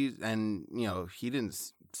 and he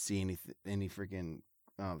didn't see any freaking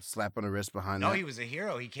slap on the wrist behind that. No, he was a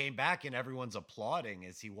hero. He came back and everyone's applauding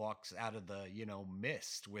as he walks out of the,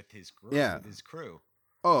 mist with his crew.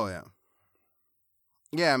 Oh, yeah.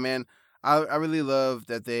 Yeah, man. I really love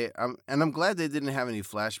that and I'm glad they didn't have any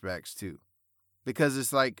flashbacks, too. Because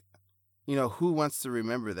it's like, who wants to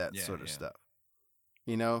remember that sort of stuff?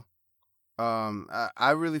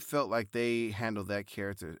 I really felt like they handled that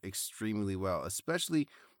character extremely well. Especially,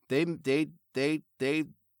 they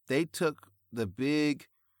took the big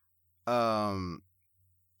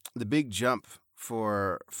jump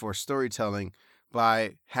for storytelling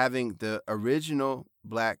by having the original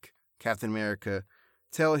Black Captain America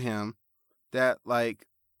tell him that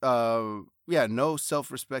no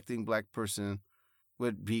self-respecting Black person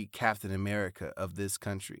would be Captain America of this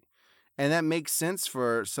country. And that makes sense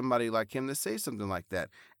for somebody like him to say something like that.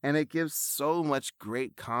 And it gives so much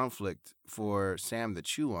great conflict for Sam to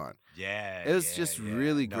chew on. Yeah. It was just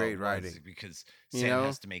really great writing. Because Sam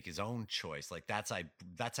has to make his own choice. Like that's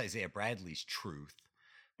Isaiah Bradley's truth.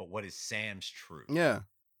 But what is Sam's truth? Yeah.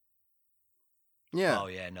 Yeah. Oh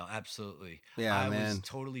yeah, no, absolutely. Yeah, I man. was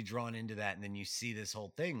totally drawn into that, and then you see this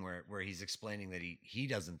whole thing where he's explaining that he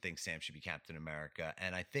doesn't think Sam should be Captain America,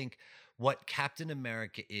 and I think what Captain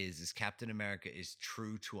America is Captain America is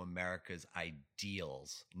true to America's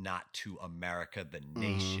ideals, not to America the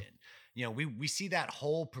nation. We see that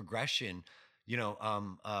whole progression.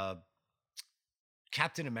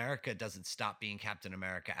 Captain America doesn't stop being Captain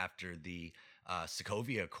America after the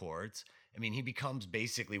Sokovia Accords. I mean, he becomes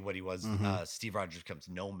basically what he was. Steve Rogers becomes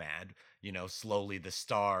Nomad. Slowly the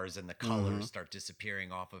stars and the colors start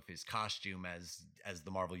disappearing off of his costume as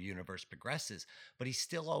the Marvel Universe progresses. But he's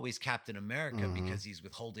still always Captain America because he's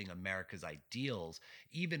withholding America's ideals,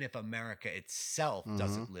 even if America itself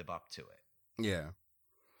doesn't live up to it. Yeah.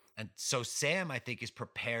 And so Sam, I think, is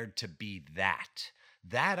prepared to be that.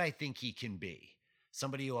 That I think he can be.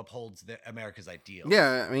 Somebody who upholds America's ideals.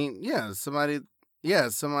 Yeah, I mean, somebody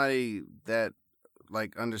that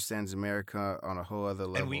like understands America on a whole other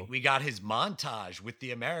level. And we got his montage with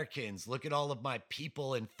the Americans. Look at all of my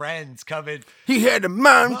people and friends coming. He had a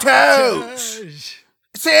montage.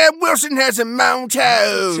 Sam Wilson has a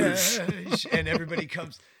montage. And everybody's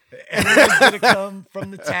going to come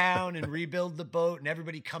from the town and rebuild the boat, and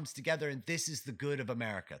everybody comes together, and this is the good of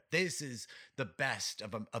America. This is the best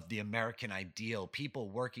of the American ideal, people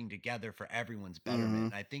working together for everyone's betterment.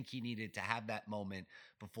 And I think he needed to have that moment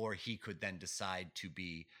before he could then decide to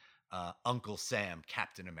be Uncle Sam,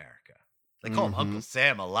 Captain America. They call him Uncle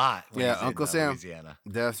Sam a lot. Yeah, Uncle Sam. Louisiana.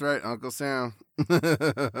 That's right, Uncle Sam.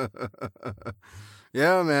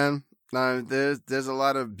 Yeah, man. There's a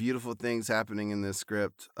lot of beautiful things happening in this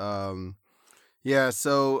script. And of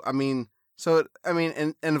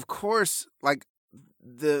course, like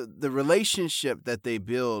the relationship that they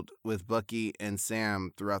build with Bucky and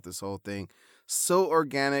Sam throughout this whole thing, so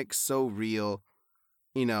organic, so real.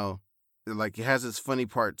 Like it has its funny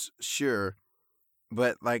parts, sure,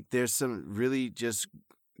 but like there's some really just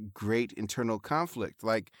great internal conflict.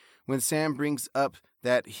 Like when Sam brings up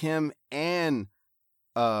that him and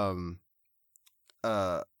Captain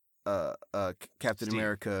Steve.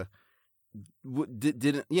 America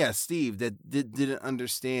Steve didn't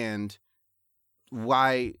understand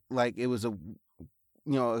why, like, it was a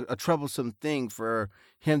troublesome thing for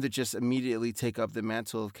him to just immediately take up the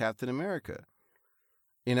mantle of Captain America.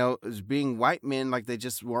 As being white men, like they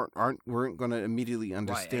just weren't going to immediately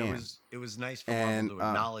understand. Right. It was nice for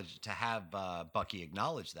Marvel to have Bucky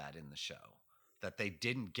acknowledge that in the show, that they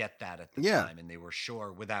didn't get that at the time, and they were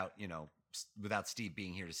sure without Steve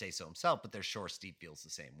being here to say so himself, but they're sure Steve feels the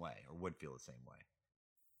same way or would feel the same way.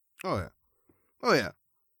 Oh yeah.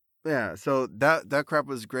 Yeah, so that crap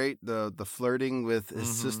was great. The flirting with his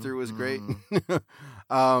sister was great.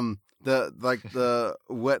 The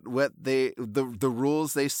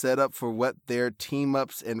rules they set up for what their team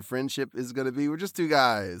ups and friendship is going to be. We're just two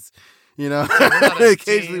guys, They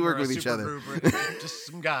occasionally work with each other. Just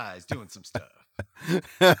some guys doing some stuff. No,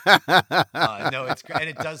 it's great, and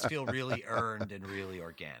it does feel really earned and really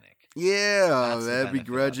organic. Yeah, man,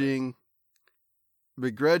 begrudging.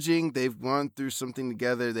 They've gone through something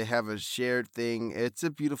together. They have a shared thing. It's a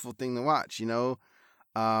beautiful thing to watch, it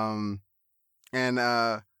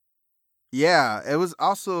was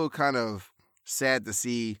also kind of sad to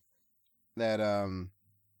see that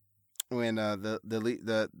when the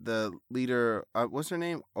leader, what's her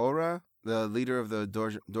name, Aura, the leader of the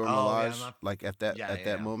Dora Milaje, like at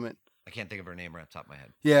that moment. I can't think of her name right off the top of my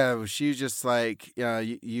head. Yeah, she was just like,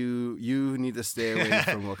 you need to stay away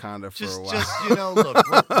from Wakanda for a while. Look,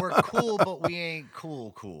 we're cool, but we ain't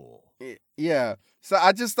cool. Yeah. So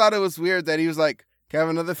I just thought it was weird that he was like, can I have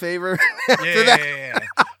another favor? Yeah.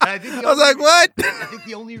 I was like, what? I think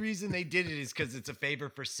the only reason they did it is because it's a favor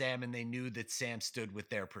for Sam, and they knew that Sam stood with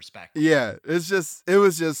their perspective. Yeah, it was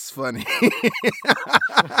just funny.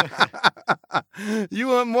 You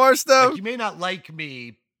want more stuff? Like, you may not like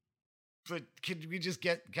me, but can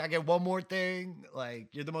I get one more thing? Like,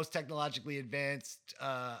 you're the most technologically advanced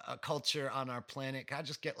culture on our planet. Can I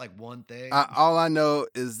just get like one thing? All I know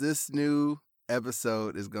is this new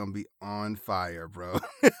episode is gonna be on fire, bro.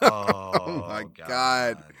 Oh my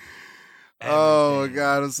god. Everything. Oh my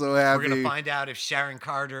god, I'm so happy. We're gonna find out if Sharon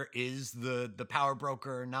Carter is the power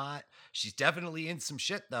broker or not. She's definitely in some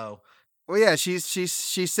shit though. Well, yeah, she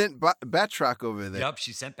sent Batroc over there. Yep,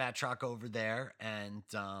 she sent Batroc over there, and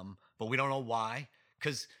but we don't know why.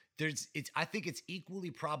 Because I think it's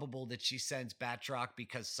equally probable that she sends Batroc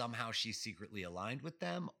because somehow she's secretly aligned with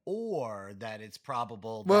them, or that it's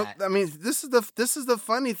probable. Well, I mean, this is the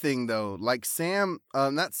funny thing though. Like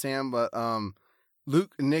not Sam, but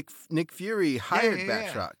Nick Fury hired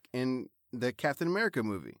Batroc in the Captain America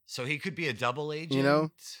movie, so he could be a double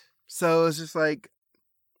agent. So it's just like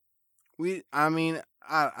I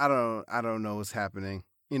don't know what's happening.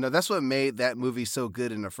 That's what made that movie so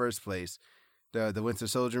good in the first place. The Winter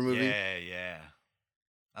Soldier movie. Yeah.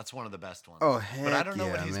 That's one of the best ones. Oh, heck but I don't know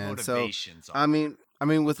what his motivations are. I mean,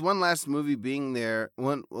 with one last movie being there,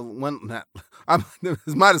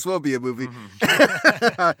 this might as well be a movie.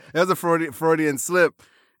 That's a Freudian slip.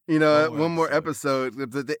 You know, One more one more episode.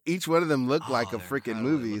 episode. Each one of them look like a they're freaking incredible. They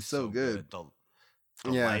movie. look It's so good.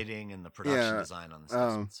 The Yeah. lighting and the production Yeah. design on this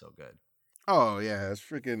stuff's been so good. Oh yeah, it's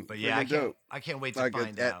freaking. But yeah, dope. I can't wait to Like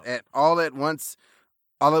find at, out. at all at once.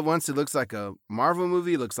 All at once, it looks like a Marvel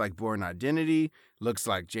movie. It looks like Bourne Identity. Looks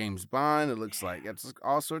like James Bond. It looks like it's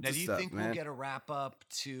all sorts Now, of do you stuff, think man. we'll get a wrap up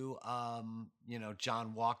to,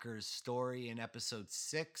 John Walker's story in episode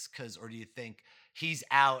 6? Or do you think he's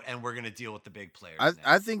out and we're gonna deal with the big players?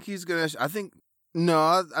 I think he's gonna. I think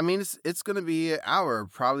no. I mean, it's gonna be an hour,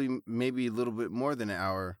 probably maybe a little bit more than an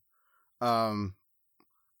hour.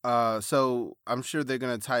 So I'm sure they're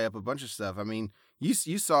gonna tie up a bunch of stuff. I mean,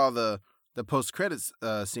 you saw the post credits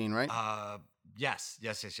scene, right? Yes.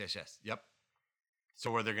 Yep. So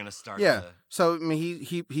where they're gonna start? Yeah. So I mean,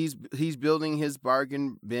 he's building his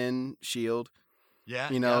bargain bin shield. Yeah.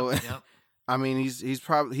 You know. Yep. I mean, he's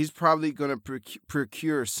probably gonna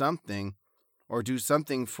procure something, or do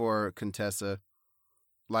something for Contessa,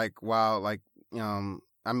 I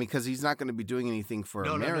mean, because he's not going to be doing anything for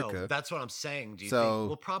America. No. That's what I'm saying. Do you So- think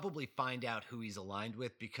we'll probably find out who he's aligned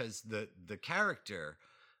with, because the character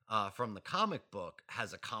from the comic book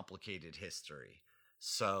has a complicated history.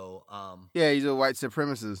 So Yeah, he's a white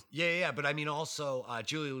supremacist. yeah. But I mean, also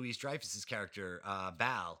Julia Louis-Dreyfus's character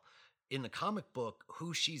Val, in the comic book,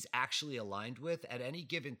 who she's actually aligned with at any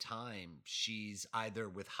given time, she's either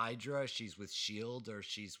with Hydra, she's with Shield, or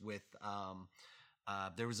she's with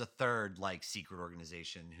there was a third secret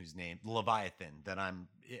organization whose name Leviathan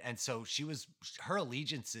and so her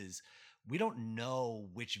allegiances. We don't know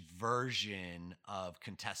which version of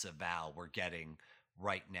Contessa Val we're getting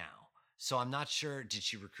right now. So I'm not sure. Did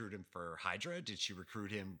she recruit him for Hydra? Did she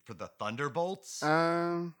recruit him for the Thunderbolts?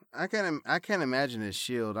 I can't imagine his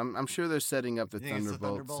shield. I'm sure they're setting up the You think it's the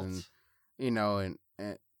Thunderbolts, and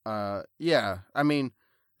yeah. I mean,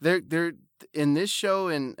 they're in this show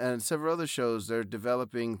and several other shows. They're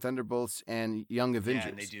developing Thunderbolts and Young Avengers. Yeah,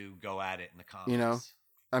 and they do go at it in the comics.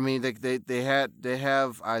 I mean, they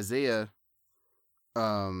have Isaiah,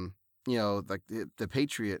 like the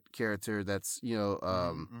Patriot character. That's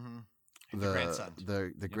The grandson.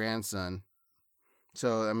 the grandson.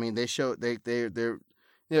 So I mean, they're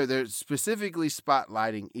specifically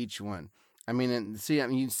spotlighting each one. I mean,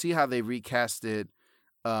 you see how they recasted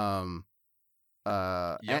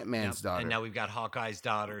Ant-Man's daughter, and now we've got Hawkeye's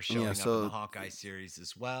daughter showing up in the Hawkeye series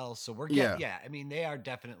as well. So we're getting, I mean, they are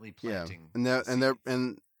definitely planting.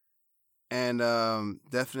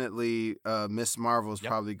 Definitely Miss Marvel's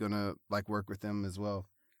probably gonna work with them as well.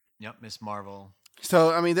 Yep, Miss Marvel.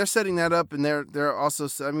 So I mean, they're setting that up, and they're also,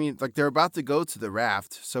 I mean, they're about to go to the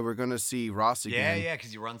raft, so we're gonna see Ross again. Yeah,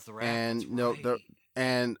 because he runs the raft.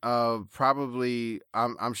 And probably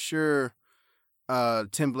I'm sure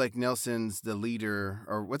Tim Blake Nelson's the leader,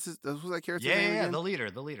 or what's that character's name again? The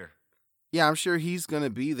leader. Yeah, I'm sure he's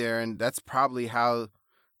gonna be there, and that's probably how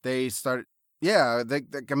they started. Yeah,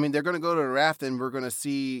 I mean, they're gonna go to the raft, and we're gonna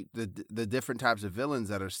see the different types of villains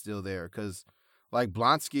that are still there, because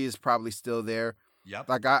Blonsky is probably still there.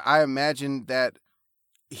 Yep. I imagine that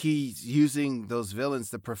he's using those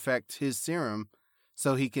villains to perfect his serum,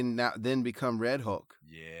 so he can then become Red Hulk.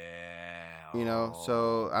 Yeah.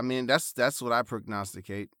 So I mean, that's what I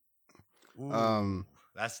prognosticate. Ooh,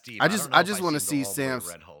 that's deep. I just want to see Sam's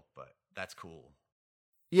Red Hulk, but that's cool.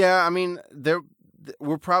 Yeah, I mean,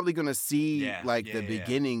 we're probably going to see the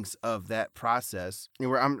beginnings of that process. I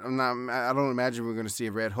don't imagine we're going to see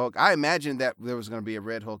a Red Hulk. I imagined that there was going to be a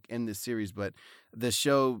Red Hulk in this series, but the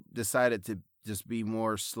show decided to just be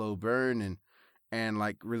more slow burn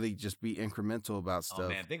and really just be incremental about stuff. Oh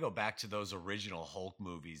man, if they go back to those original Hulk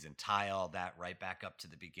movies and tie all that right back up to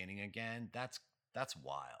the beginning again, that's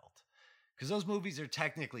wild. Because those movies are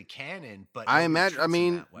technically canon, but I imagine. I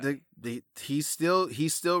mean, he's still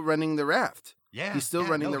running the raft. Yeah, he's still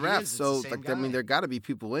running the raft. So I mean, there got to be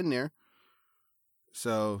people in there.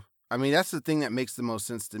 So I mean, that's the thing that makes the most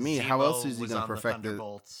sense to me. Zemo How else is he going to perfect the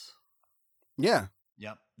Thunderbolts? Yeah.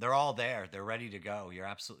 Yep, they're all there. They're ready to go. You're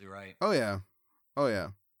absolutely right. Oh yeah.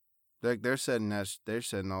 They're setting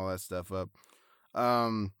all that stuff up.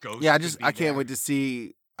 I can't wait to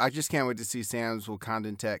see. I just can't wait to see Sam's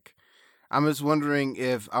Wakandan tech. I'm wondering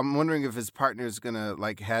if his partner is gonna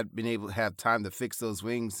been able to have time to fix those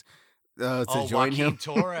wings to join him. Joaquin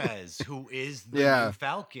Torres, who is the new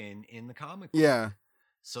Falcon in the comic book. Yeah.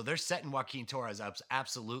 So they're setting Joaquin Torres up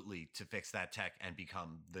absolutely to fix that tech and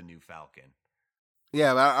become the new Falcon.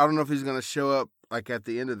 Yeah, but I don't know if he's gonna show up at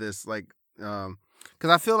the end of this, because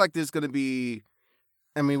I feel like there's gonna be.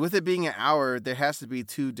 I mean, with it being an hour, there has to be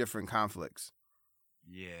two different conflicts.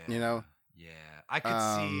 Yeah. You know. Yeah, I could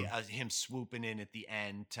see him swooping in at the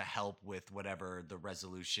end to help with whatever the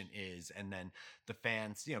resolution is, and then the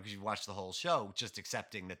fans, because you watched the whole show, just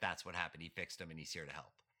accepting that that's what happened. He fixed him, and he's here to help.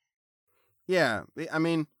 Yeah, I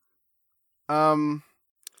mean,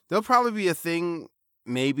 there'll probably be a thing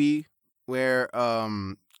maybe where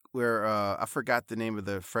I forgot the name of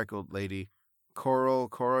the freckled lady, Carly,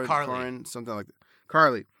 something like that.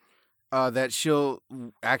 Carly, that she'll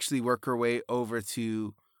actually work her way over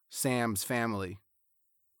to Sam's family.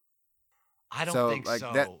 I don't think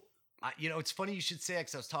so. That, it's funny you should say that,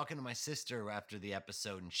 because I was talking to my sister after the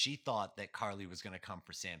episode, and she thought that Carly was going to come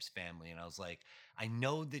for Sam's family. And I was like, I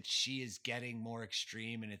know that she is getting more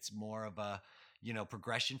extreme and it's more of a,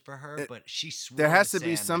 progression for her, but she swore there has to Sam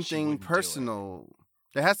be something personal.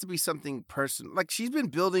 There has to be something personal. Like she's been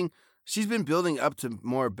building up to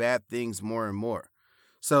more bad things more and more.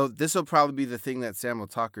 So this will probably be the thing that Sam will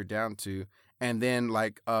talk her down to. And then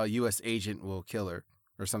like a U.S. agent will kill her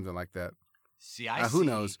or something like that. See, who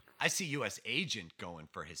knows? I see U.S. agent going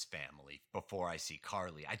for his family before I see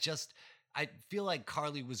Carly. I feel like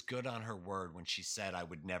Carly was good on her word when she said I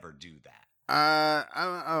would never do that.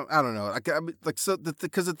 I don't know.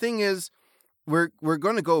 Because the thing is, we're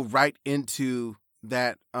going to go right into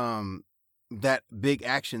that that big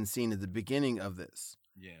action scene at the beginning of this.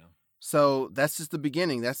 Yeah. So that's just the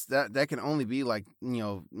beginning. That can only be like,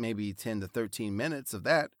 maybe 10 to 13 minutes of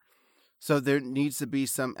that. So there needs to be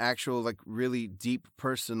some actual like really deep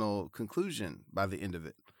personal conclusion by the end of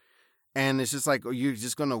it. And it's just like, you're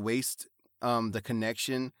just going to waste the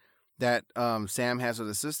connection that Sam has with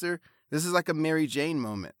his sister. This is like a Mary Jane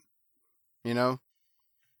moment, Yeah,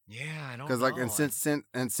 I don't know. Because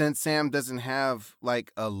since Sam doesn't have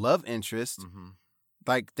like a love interest,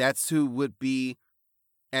 like that's who would be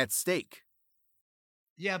at stake.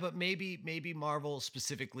 Yeah, but maybe Marvel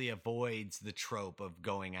specifically avoids the trope of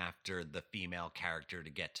going after the female character to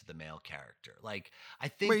get to the male character. Like, I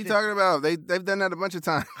think. What are you talking about? They've done that a bunch of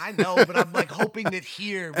times. I know, but I'm like hoping that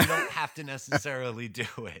here we don't have to necessarily do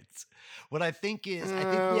it. What I think is, I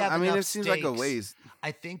think we have. Enough it seems stakes. like a waste.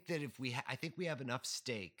 I think that I think we have enough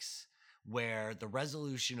stakes where the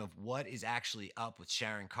resolution of what is actually up with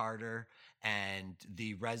Sharon Carter and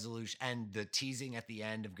the resolution and the teasing at the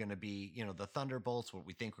end of going to be, the Thunderbolts, what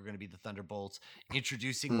we think are going to be the Thunderbolts,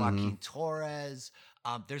 introducing Joaquin Torres.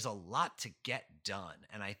 There's a lot to get done.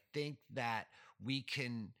 And I think that we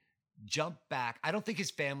can jump back. I don't think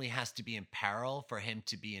his family has to be in peril for him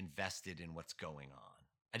to be invested in what's going on.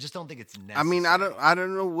 I just don't think it's necessary. I mean, I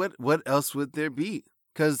don't know what else would there be?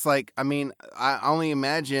 Because, I only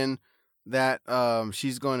imagine that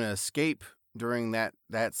she's going to escape during that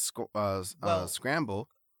scramble.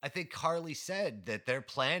 I think Carly said that they're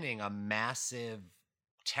planning a massive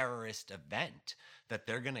terrorist event, that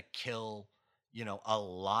they're going to kill, a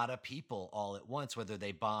lot of people all at once, whether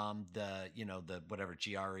they bomb the whatever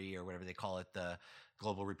GRE or whatever they call it, the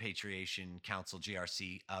Global Repatriation Council,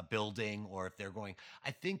 GRC building, or if they're going.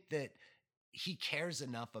 I think that he cares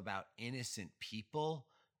enough about innocent people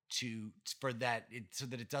so that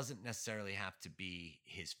it doesn't necessarily have to be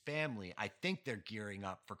his family. I think they're gearing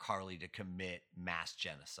up for Carly to commit mass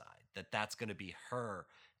genocide, that's going to be her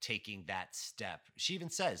taking that step. She even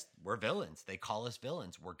says, we're villains. They call us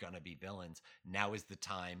villains. We're going to be villains. Now is the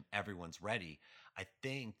time. Everyone's ready. I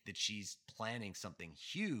think that she's planning something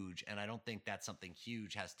huge, and I don't think that something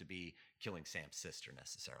huge has to be killing Sam's sister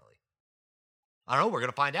necessarily. I don't know. We're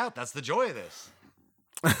going to find out. That's the joy of this.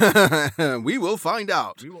 We will find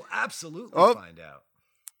out. We will absolutely find out.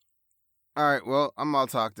 All right. Well, I'm all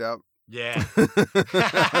talked out. Yeah.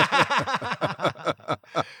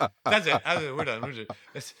 That's it. We're done.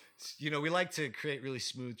 We like to create really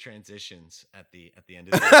smooth transitions at the end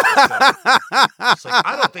of the episode. It's like,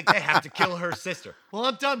 I don't think they have to kill her sister. Well,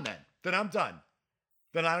 I'm done then. Then I'm done.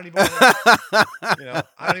 Then I don't even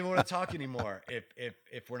want to talk anymore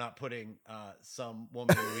if we're not putting some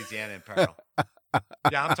woman in Louisiana in peril.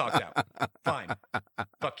 Yeah, I'm talked out. Fine.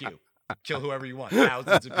 Fuck you. Kill whoever you want.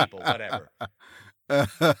 Thousands of people. Whatever.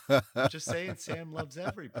 I'm just saying Sam loves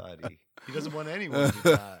everybody. He doesn't want anyone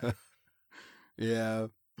to die. Yeah.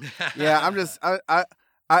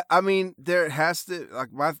 I mean, there has to, like,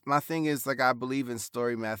 my thing is, like, I believe in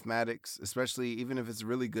story mathematics, especially even if it's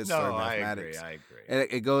really good story mathematics. I agree. And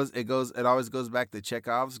it always goes back to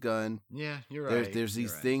Chekhov's gun. Yeah, you're right. There's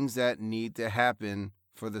these things that need to happen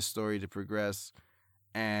for the story to progress.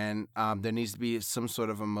 And there needs to be some sort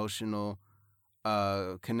of emotional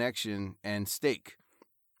connection and stake.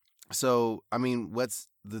 So, I mean, what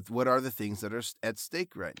are the things that are at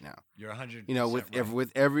stake right now? You're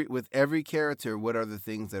 100%. With every character, what are the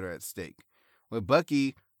things that are at stake? With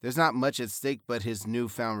Bucky, there's not much at stake but his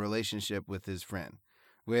newfound relationship with his friend.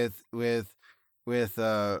 With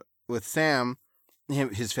Sam,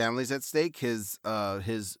 his family's at stake. His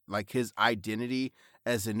identity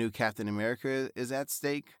as a new Captain America is at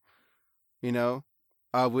stake. You know,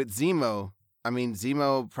 with Zemo, I mean,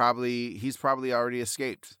 he's probably already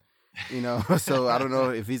escaped. You know, so I don't know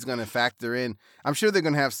if he's going to factor in. I'm sure they're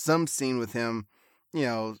going to have some scene with him. You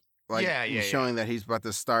know, like showing that he's about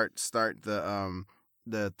to start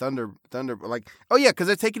the thunder, like, oh yeah, because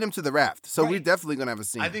they're taking him to the raft, so we're definitely gonna have a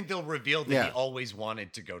scene. I think they'll reveal that he always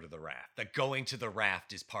wanted to go to the raft, that going to the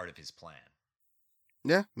raft is part of his plan.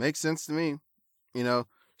 Yeah, makes sense to me. You know,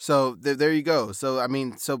 so there you go. So I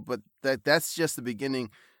mean, but that's just the beginning.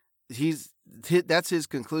 That's his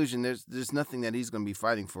conclusion. There's nothing that he's going to be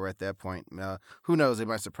fighting for at that point. Who knows? They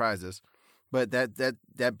might surprise us, but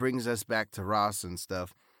that brings us back to Ross and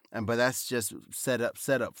stuff. But that's just set up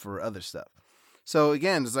for other stuff. So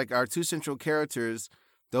again, it's like our two central characters.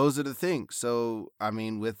 Those are the things. So I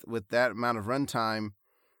mean, with that amount of runtime,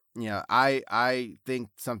 I think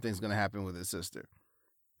something's going to happen with his sister.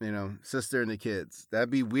 You know, sister and the kids. That'd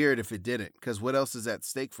be weird if it didn't, because what else is at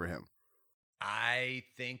stake for him? I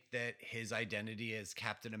think that his identity as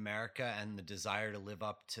Captain America and the desire to live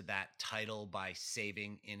up to that title by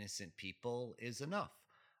saving innocent people is enough.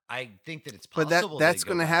 I think that it's possible. But that's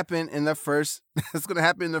going to happen in the first. That's going to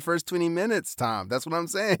happen in the first 20 minutes, Tom. That's what I'm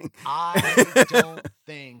saying. I don't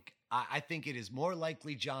think. I think it is more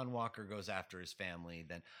likely John Walker goes after his family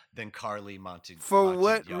than Carly Montague. For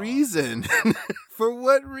what reason? For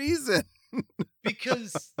what reason?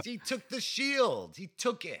 Because he took the shield. He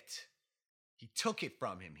took it. He took it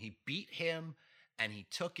from him. He beat him. And he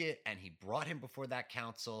took it and he brought him before that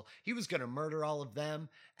council. He was going to murder all of them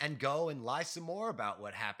and go and lie some more about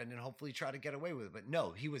what happened and hopefully try to get away with it. But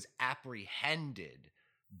no, he was apprehended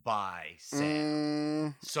by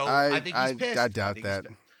Sam. So I think he's pissed. I doubt that.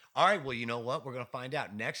 All right, well, you know what? We're going to find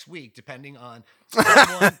out next week, depending on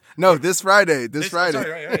someone. No, this Friday. This Friday.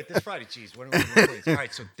 Sorry, right. This Friday. Jeez, when are we recording? All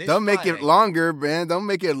right, so this Don't make Friday, it longer, man. Don't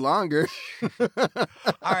make it longer.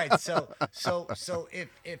 All right, so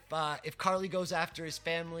if Carly goes after his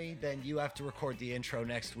family, then you have to record the intro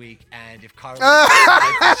next week. And if Carly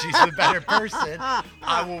decides she's the better person,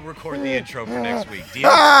 I will record the intro for next week.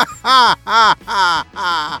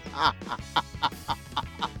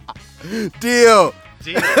 Deal?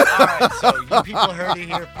 Deal. All right, so you people heard it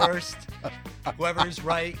here first. Whoever is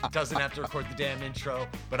right doesn't have to record the damn intro,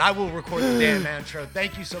 but I will record the damn intro.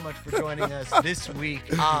 Thank you so much for joining us this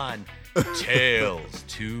week on Tales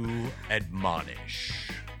to Admonish.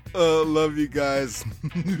 Love you guys.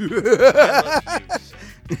 I love you,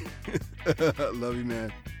 sir. Love you,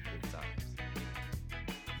 man.